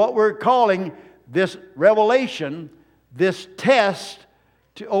to what we're calling this revelation, this test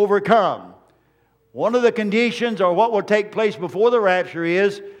to overcome. One of the conditions, or what will take place before the rapture,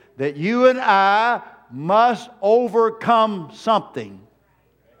 is that you and I must overcome something.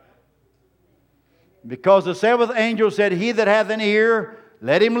 Because the seventh angel said, he that hath an ear,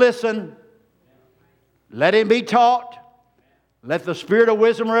 let him listen. Let him be taught. Let the spirit of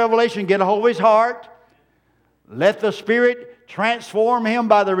wisdom and revelation get a hold of his heart. Let the Spirit transform him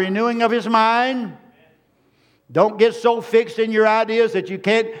by the renewing of his mind. Don't get so fixed in your ideas that you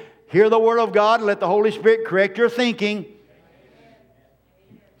can't hear the Word of God and let the Holy Spirit correct your thinking.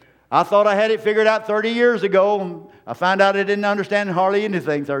 I thought I had it figured out 30 years ago. I found out I didn't understand hardly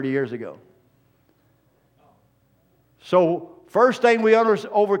anything 30 years ago. So, first thing we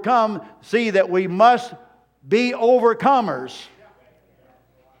overcome, see that we must be overcomers.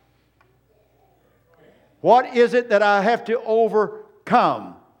 What is it that I have to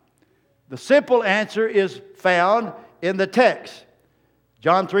overcome? The simple answer is found in the text.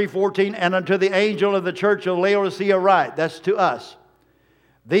 John 3:14, and unto the angel of the church of Laodicea write. That's to us.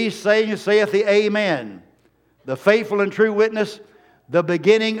 These things saith the Amen, the faithful and true witness, the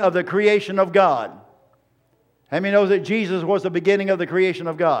beginning of the creation of God. How many knows that Jesus was the beginning of the creation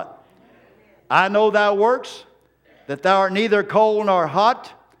of God? I know thy works, that thou art neither cold nor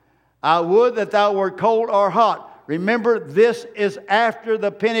hot. I would that thou wert cold or hot. Remember, this is after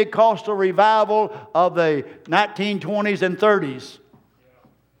the Pentecostal revival of the 1920s and 30s.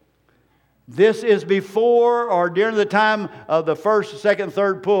 This is before or during the time of the first, second,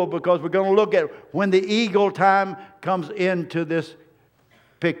 third pull, because we're going to look at when the eagle time comes into this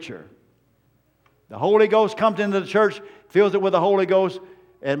picture. The Holy Ghost comes into the church, fills it with the Holy Ghost,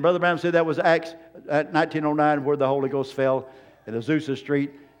 and Brother Branham said that was Acts 1909 where the Holy Ghost fell at Azusa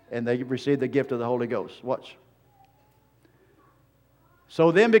Street, and they received the gift of the Holy Ghost. Watch.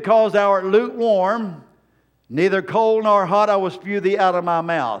 So then, because thou art lukewarm, neither cold nor hot, I will spew thee out of my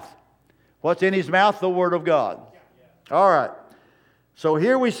mouth. What's in his mouth? The Word of God. All right. So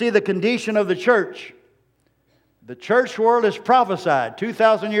here we see the condition of the church. The church world is prophesied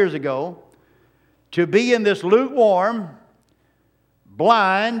 2,000 years ago to be in this lukewarm,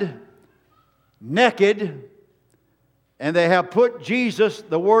 blind, naked, and they have put Jesus,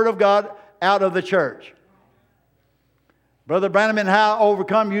 the Word of God, out of the church. Brother Branham and How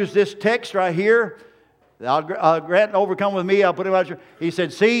Overcome used this text right here. I'll grant overcome with me. I'll put him out. He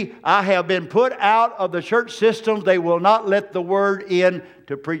said, see, I have been put out of the church systems. They will not let the Word in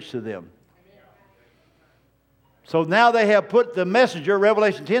to preach to them. So now they have put the messenger,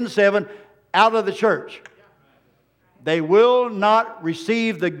 Revelation 10:7, out of the church. They will not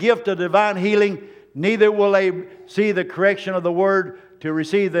receive the gift of divine healing, neither will they see the correction of the Word to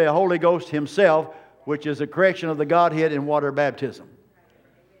receive the Holy Ghost Himself, which is the correction of the Godhead in water baptism.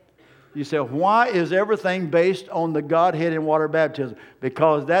 You say, why is everything based on the Godhead in water baptism?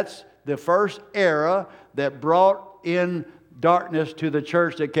 Because that's the first era that brought in darkness to the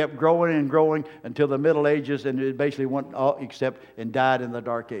church that kept growing and growing until the Middle Ages, and it basically went all except and died in the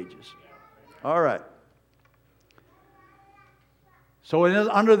Dark Ages. All right. So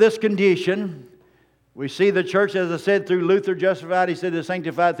under this condition, we see the church, as I said, through Luther justified. He said,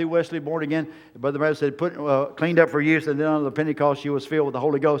 sanctified through Wesley, born again. Brother Branham said, cleaned up for use, and then on the Pentecost she was filled with the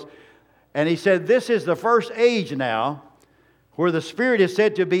Holy Ghost. And he said, this is the first age now where the Spirit is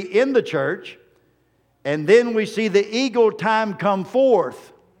said to be in the church. And then we see the eagle time come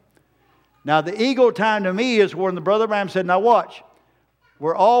forth. Now, the eagle time to me is when the Brother Branham said, now watch,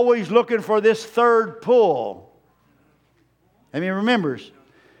 we're always looking for this third pull. I mean, remembers,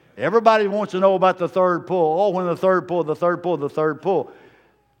 everybody wants to know about the third pull. Oh, when the third pull, the third pull, the third pull.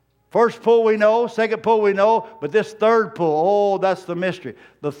 First pull we know, second pull we know, but this third pull, oh, that's the mystery.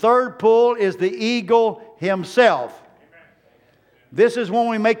 The third pull is the eagle himself. This is when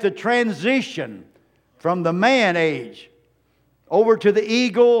we make the transition from the man age over to the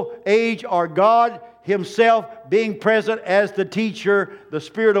eagle age, or God Himself being present as the teacher, the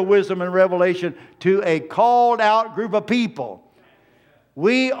Spirit of wisdom and revelation to a called out group of people.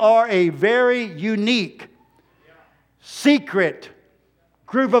 We are a very unique, secret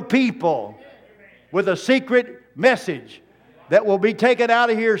group of people with a secret message that will be taken out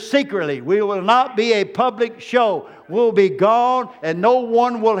of here secretly. We will not be a public show. We'll be gone and no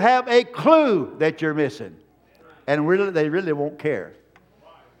one will have a clue that you're missing. And really, they really won't care.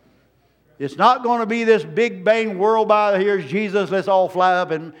 It's not going to be this big bang world by here's Jesus, let's all fly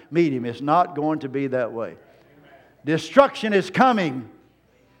up and meet Him. It's not going to be that way. Destruction is coming.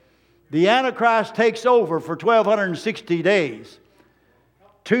 The Antichrist takes over for 1,260 days.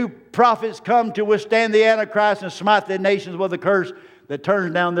 2 prophets come to withstand the Antichrist and smite the nations with a curse that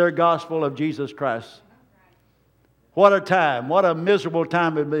turns down their gospel of Jesus Christ. What a time. What a miserable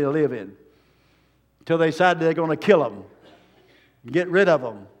time to live in. Until they decide they're going to kill them. Get rid of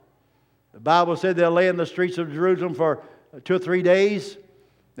them. The Bible said they'll lay in the streets of Jerusalem for 2 or 3 days.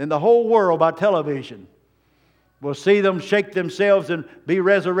 in the whole world by television will see them shake themselves and be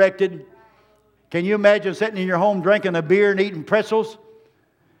resurrected. Can you imagine sitting in your home drinking a beer and eating pretzels?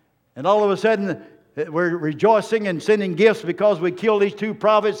 And all of a sudden, we're rejoicing and sending gifts because we killed these two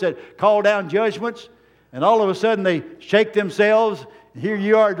prophets that called down judgments. And all of a sudden, they shake themselves. Here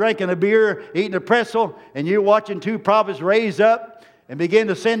you are drinking a beer, eating a pretzel, and you're watching two prophets raise up and begin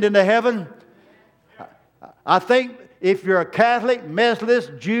to ascend into heaven. I think if you're a Catholic,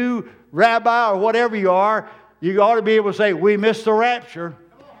 Methodist, Jew, rabbi, or whatever you are, you ought to be able to say, we missed the rapture.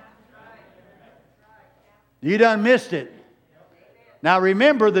 You done missed it. Now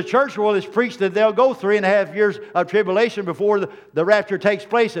remember, the church world has preached that they'll go 3.5 years of tribulation before the rapture takes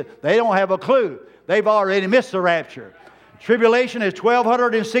place. They don't have a clue. They've already missed the rapture. Tribulation is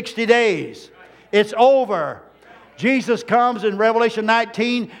 1,260 days. It's over. Jesus comes in Revelation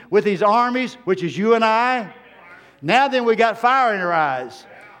 19 with His armies, which is you and I. Now then, we got fire in our eyes.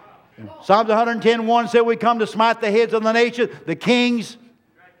 Psalms 110:1 said we come to smite the heads of the nation, the kings,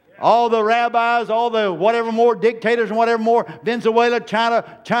 all the rabbis, all the whatever more, dictators and whatever more, Venezuela, China,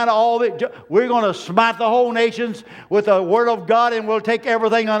 all of it. We're going to smite the whole nations with the Word of God, and we'll take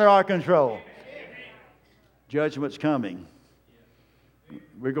everything under our control. Judgment's coming.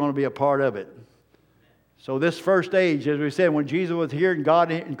 We're going to be a part of it. So this first age, as we said, when Jesus was here and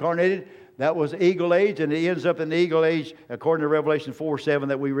God incarnated, that was Eagle Age, and it ends up in the Eagle Age according to Revelation 4:7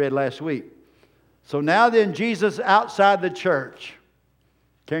 that we read last week. So now then, Jesus outside the church.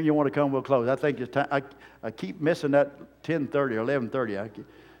 Karen, you want to come? We'll close. I think it's time. I keep missing that 10:30 or 11:30. I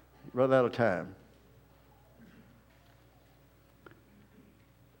run out of time.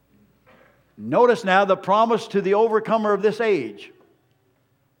 Notice now the promise to the overcomer of this age.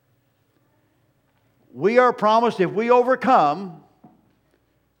 We are promised, if we overcome,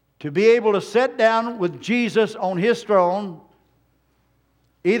 to be able to sit down with Jesus on His throne,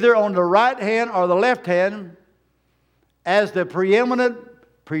 either on the right hand or the left hand, as the preeminent,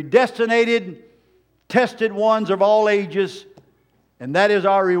 predestinated, tested ones of all ages. And that is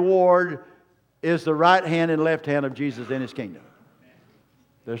our reward, is the right hand and left hand of Jesus in His kingdom.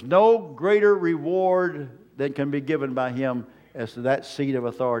 There's no greater reward that can be given by Him as to that seat of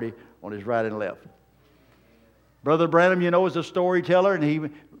authority on His right and left. Brother Branham, you know, is a storyteller, and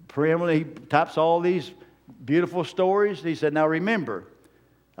he types all these beautiful stories. He said, now remember,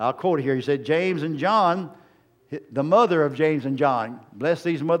 I'll quote here. He said, James and John, the mother of James and John, bless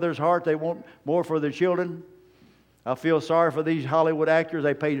these mothers' heart, they want more for their children. I feel sorry for these Hollywood actors.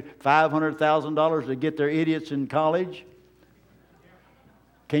 They paid $500,000 to get their idiots in college.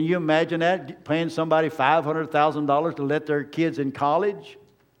 Can you imagine that? Paying somebody $500,000 to let their kids in college?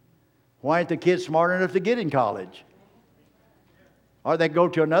 Why aren't the kids smart enough to get in college? Or they go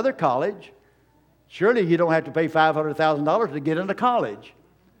to another college. Surely you don't have to pay $500,000 to get into college.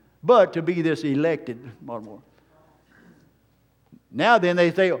 But to be this elected, more. Now then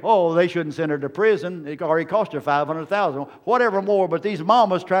they say, oh, they shouldn't send her to prison. It already cost her $500,000. Whatever more, but these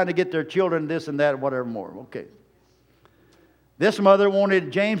mamas trying to get their children this and that, whatever more. Okay. This mother wanted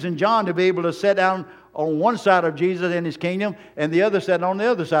James and John to be able to sit down on one side of Jesus in His kingdom and the other sat on the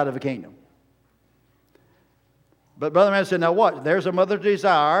other side of the kingdom. But Brother Man said, now watch, there's a mother's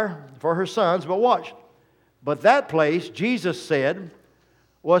desire for her sons, but watch. But that place, Jesus said,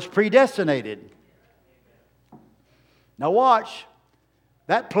 was predestinated. Now watch,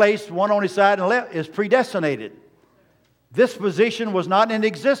 that place, one on his side and left, is predestinated. This position was not in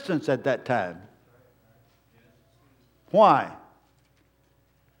existence at that time. Why?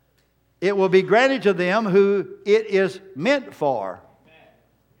 It will be granted to them who it is meant for.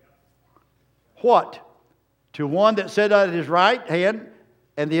 What? To one that sat at his right hand,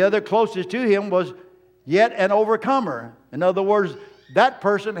 and the other closest to him was yet an overcomer. In other words, that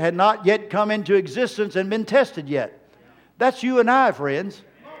person had not yet come into existence and been tested yet. That's you and I, friends.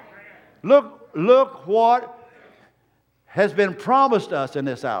 Look what has been promised us in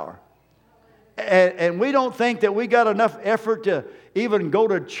this hour. And we don't think that we got enough effort to even go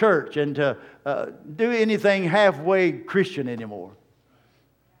to church and to do anything halfway Christian anymore.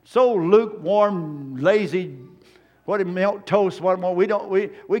 So lukewarm, lazy, milk toast, what more?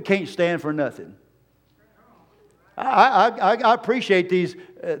 We can't stand for nothing. I appreciate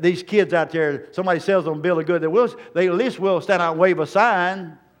these kids out there. Somebody sells them a bill of goods. They at least will stand out and wave a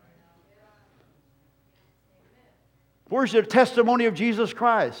sign. Where's the testimony of Jesus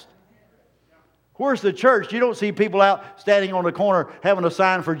Christ? Where's the church? You don't see people out standing on the corner having a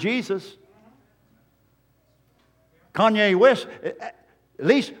sign for Jesus. Kanye West at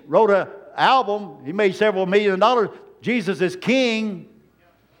least wrote an album. He made several $1 million. Jesus is King.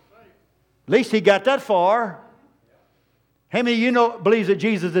 At least he got that far. How many of you know believes that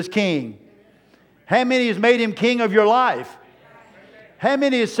Jesus is king? How many has made him king of your life? How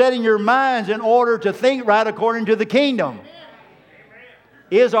many is setting your minds in order to think right according to the kingdom?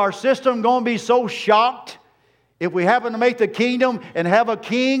 Is our system going to be so shocked if we happen to make the kingdom and have a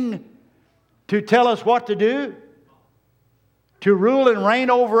king to tell us what to do? To rule and reign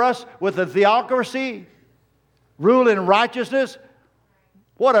over us with a theocracy? Rule in righteousness?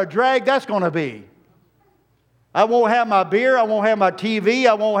 What a drag that's going to be. I won't have my beer. I won't have my TV.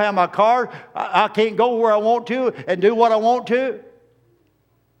 I won't have my car. I can't go where I want to and do what I want to.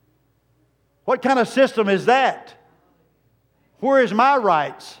 What kind of system is that? Where is my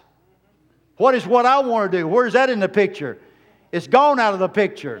rights? What is what I want to do? Where is that in the picture? It's gone out of the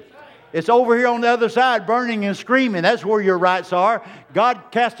picture. It's over here on the other side burning and screaming. That's where your rights are. God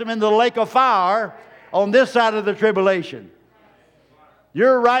cast them into the lake of fire on this side of the tribulation.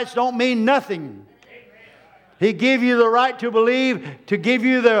 Your rights don't mean nothing. He gave you the right to believe, to give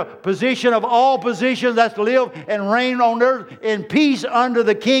you the position of all positions, that's to live and reign on earth in peace under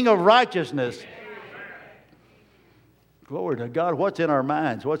the King of righteousness. Glory to God. What's in our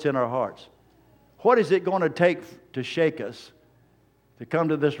minds? What's in our hearts? What is it going to take to shake us to come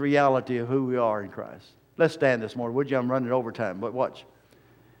to this reality of who we are in Christ? Let's stand this morning. Would you? I'm running overtime, but watch.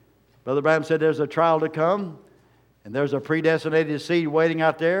 Brother Branham said there's a trial to come, and there's a predestinated seed waiting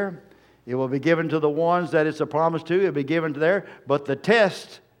out there. It will be given to the ones that it's a promise to. It will be given to there. But the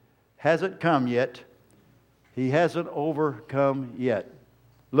test hasn't come yet. He hasn't overcome yet.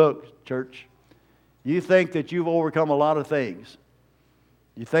 Look, church, you think that you've overcome a lot of things.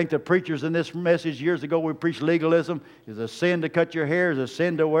 You think the preachers in this message years ago, we preached legalism. It's a sin to cut your hair. It's a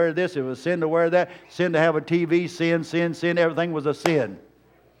sin to wear this. It was a sin to wear that. Sin to have a TV. Sin. Everything was a sin.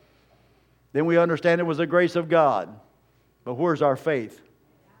 Then we understand it was the grace of God. But where's our faith?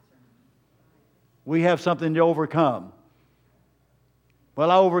 We have something to overcome. Well,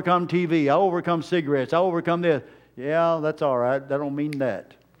 I overcome TV. I overcome cigarettes. I overcome this. Yeah, that's all right. That don't mean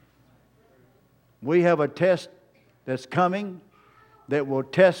that. We have a test that's coming that will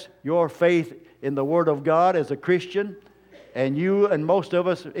test your faith in the Word of God as a Christian. And you and most of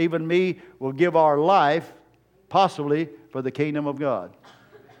us, even me, will give our life, possibly, for the kingdom of God.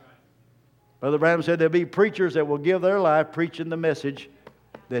 Brother Branham said there'll be preachers that will give their life preaching the message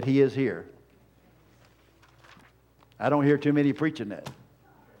that He is here. I don't hear too many preaching that.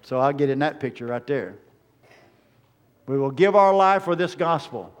 So I'll get in that picture right there. We will give our life for this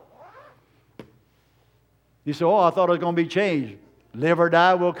gospel. You say, oh, I thought it was going to be changed. Live or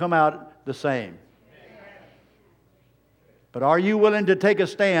die, we'll come out the same. But are you willing to take a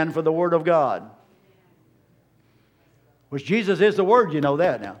stand for the Word of God? Which Jesus is the Word, you know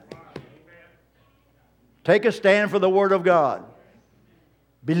that now. Take a stand for the Word of God.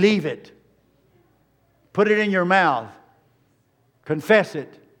 Believe it. Put it in your mouth. Confess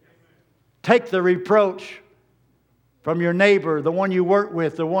it. Take the reproach from your neighbor, the one you work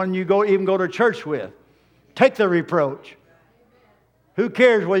with, the one you even go to church with. Take the reproach. Who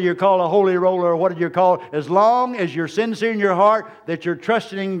cares whether you're called a holy roller or what you're called? As long as you're sincere in your heart, that you're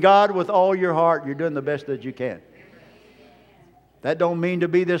trusting in God with all your heart, you're doing the best that you can. That don't mean to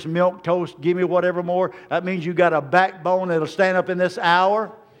be this milk toast, give me whatever more. That means you got a backbone that'll stand up in this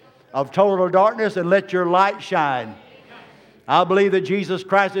hour of total darkness and let your light shine. I believe that Jesus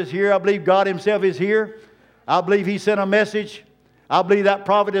Christ is here. I believe God Himself is here. I believe He sent a message. I believe that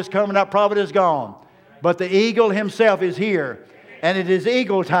prophet is coming, that prophet is gone. But the eagle himself is here. And it is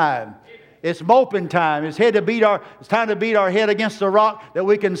eagle time. It's moping time. It's time to beat our head against the rock that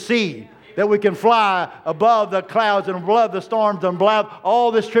we can see. That we can fly above the clouds and above the storms and above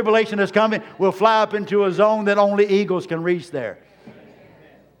all this tribulation that's coming. We'll fly up into a zone that only eagles can reach there.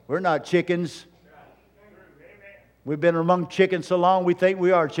 We're not chickens. We've been among chickens so long we think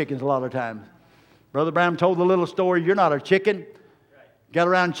we are chickens a lot of times. Brother Branham told the little story, you're not a chicken. Got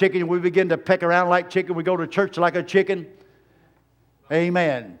around chicken, we begin to peck around like chicken. We go to church like a chicken.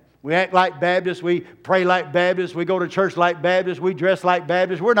 Amen. We act like Baptists. We pray like Baptists. We go to church like Baptists. We dress like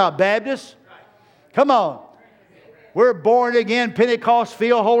Baptists. We're not Baptists. Come on. We're born again, Pentecost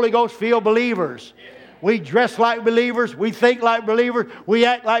filled, Holy Ghost filled believers. We dress like believers. We think like believers. We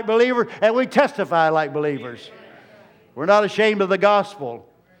act like believers. And we testify like believers. We're not ashamed of the gospel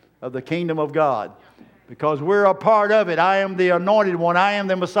of the kingdom of God. Because we're a part of it. I am the anointed one. I am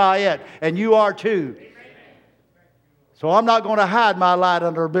the Messiah. And you are too. So I'm not going to hide my light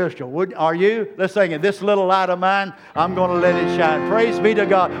under a bushel. Are you? Let's sing it. This little light of mine, I'm going to let it shine. Praise be to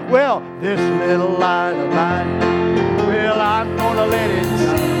God. Well, this little light of mine, well, I'm going to let it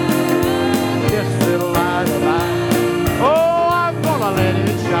shine. This little light of mine, oh, I'm going to let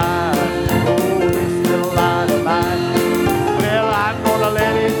it shine. Oh, this little light of mine,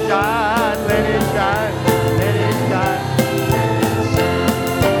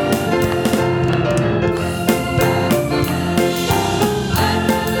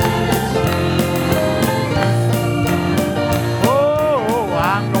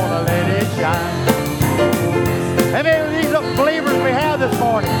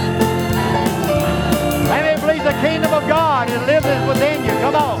 morning? How many believes the kingdom of God is living within you?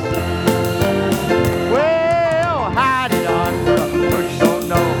 Come on. Well, hide it under a bushel,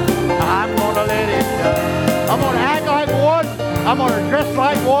 no. I'm going to let it shine. I'm going to act like one. I'm going to dress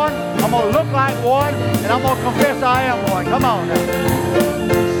like one. I'm going to look like one. And I'm going to confess I am one. Come on now.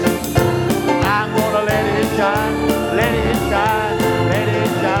 I'm going to let it shine. Let it shine. Let it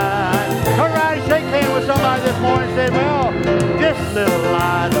shine. Turn around and shake hands with somebody this morning and say, well, this little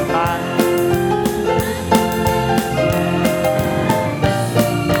light of mine.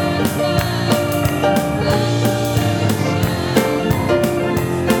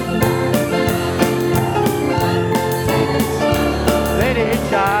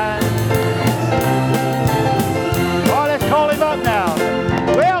 Oh, let's call him up now.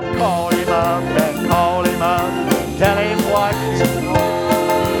 Well, call him up and call him up. Tell him what you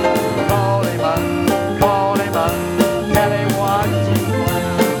want. Call him up, call him up. Tell him what you want.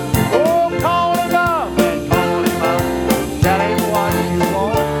 Oh, call him up and call him up. Tell him what you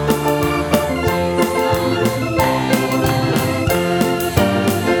want.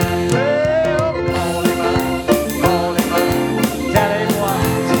 Well, call him up, call him up. Tell him what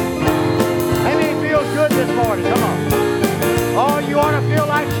you want. How many feel good this morning? Come on. Oh, you ought to feel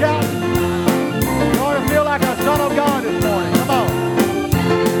like shouting. You ought to feel like a son of God this morning. Come on.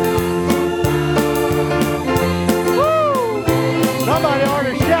 Woo! Somebody ought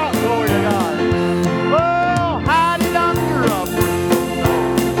to shout, glory to God. Well, hide it under a bushel.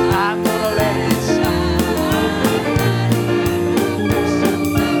 I'm going to let it shine.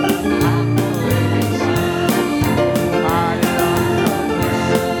 I'm going to let it shine. Hide it under a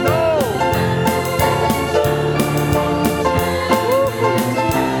bushel. No.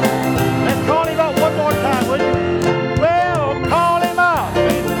 Let's call him up one more time, will you? Well, call him up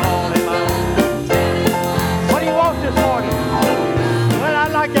and call him up. What do you want this morning? Well,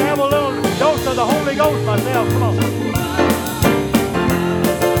 I'd like to have a little dose of the Holy Ghost myself. Come on.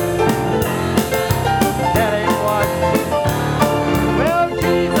 Tell him what. Well,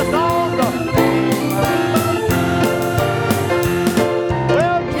 Jesus on the main line.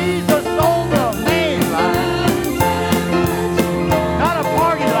 Well, Jesus on the main line. Not a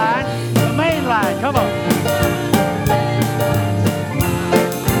party line, the main line. Come on.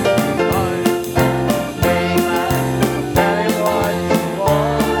 Main line. Tell him what you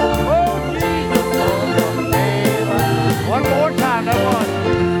want. Oh, Jesus on the main line. One more time, that one.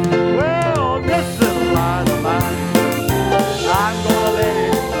 Well, this little line of mine, I'm gonna let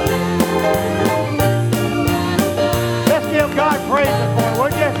it. Let's give God praise this morning,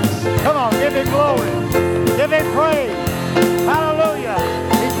 would you? Come on, give him glory. Give him praise. Hallelujah.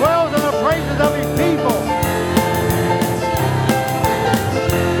 He dwells in the praises of his people.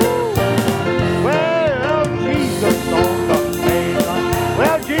 Well, Jesus on the main line.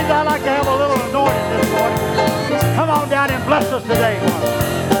 Well, Jesus, I'd like to have a little anointing this morning. Come on down and bless us today.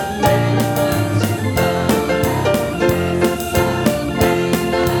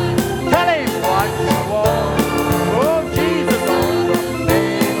 Tell him what you want. Oh, Jesus on the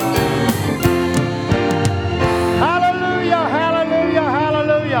main line. Hallelujah, hallelujah,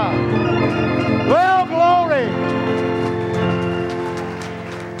 hallelujah. Well, glory.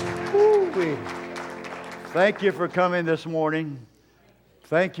 Woo-wee. Thank you for coming this morning.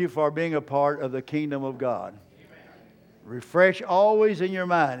 Thank you for being a part of the kingdom of God. Refresh always in your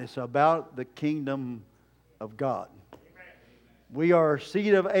mind. It's about the kingdom of God. We are a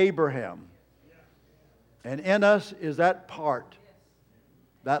seed of Abraham. And in us is that part,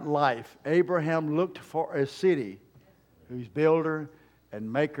 that life. Abraham looked for a city whose builder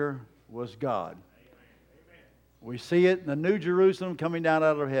and maker was God. We see it in the New Jerusalem coming down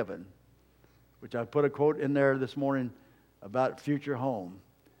out of heaven, which I put a quote in there this morning about future home.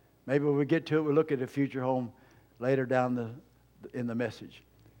 Maybe when we get to it, we'll look at the future home later down in the message.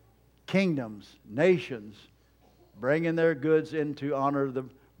 Kingdoms, nations, bringing their goods in to honor the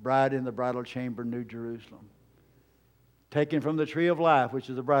bride in the bridal chamber, New Jerusalem. Taken from the tree of life, which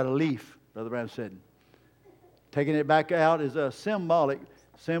is the bridal leaf, Brother Branham said. Taking it back out is a symbol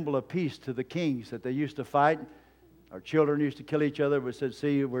of peace to the kings that they used to fight. Our children used to kill each other, but said,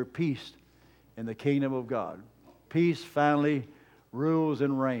 see, we're peace in the kingdom of God. Peace finally rules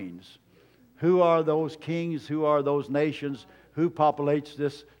and reigns. Who are those kings? Who are those nations? Who populates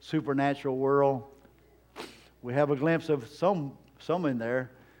this supernatural world? We have a glimpse of some in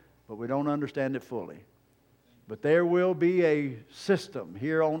there, but we don't understand it fully. But there will be a system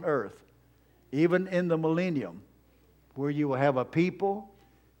here on earth, even in the millennium, where you will have a people,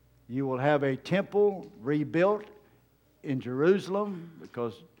 you will have a temple rebuilt in Jerusalem,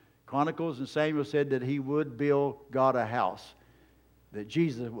 because Chronicles and Samuel said that he would build God a house. that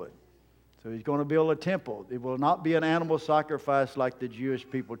Jesus would. So he's going to build a temple. It will not be an animal sacrifice like the Jewish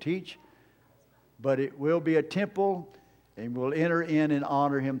people teach, but it will be a temple, and we'll enter in and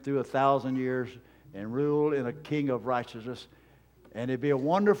honor him through 1,000 years and rule in a king of righteousness. And it'd be a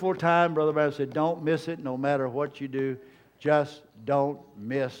wonderful time. Brother Branham said, don't miss it no matter what you do. Just don't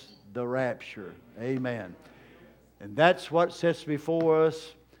miss the rapture. Amen. And that's what sits before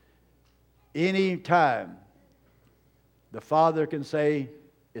us. Any time the Father can say,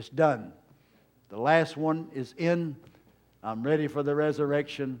 it's done. The last one is in. I'm ready for the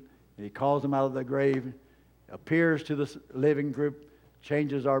resurrection. And he calls them out of the grave, appears to the living group,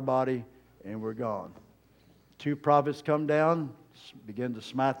 changes our body, and we're gone. 2 prophets come down, begin to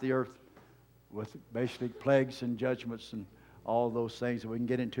smite the earth with basically plagues and judgments and all those things. And we can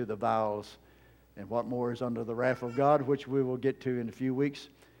get into the vials and what more is under the wrath of God, which we will get to in a few weeks,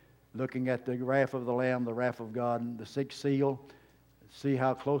 looking at the wrath of the Lamb, the wrath of God, and the 6th seal, see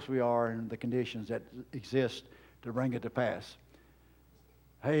how close we are and the conditions that exist to bring it to pass.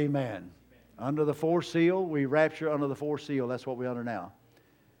 Amen. Under the 4th seal, we rapture under the 4th seal. That's what we're under now.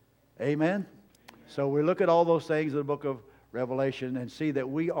 Amen. So we look at all those things in the book of Revelation and see that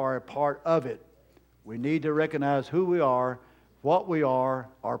we are a part of it. We need to recognize who we are, what we are,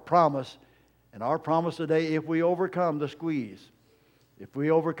 our promise. And our promise today, if we overcome the squeeze, if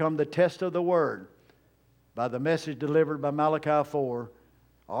we overcome the test of the Word by the message delivered by Malachi 4,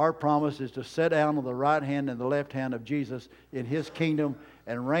 our promise is to sit down on the right hand and the left hand of Jesus in His kingdom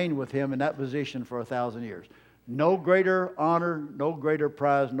and reign with Him in that position for 1,000 years. No greater honor, no greater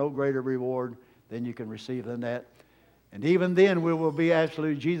prize, no greater reward than you can receive than that. And even then we will be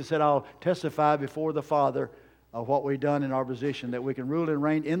absolutely, Jesus said, I'll testify before the Father of what we've done in our position, that we can rule and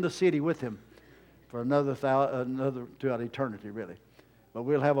reign in the city with Him for another throughout eternity, really. But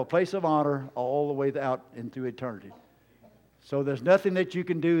we'll have a place of honor all the way out into eternity. So there's nothing that you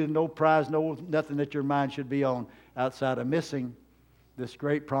can do, no prize, nothing that your mind should be on outside of missing this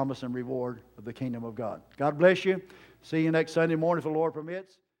great promise and reward of the kingdom of God. God bless you. See you next Sunday morning if the Lord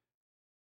permits.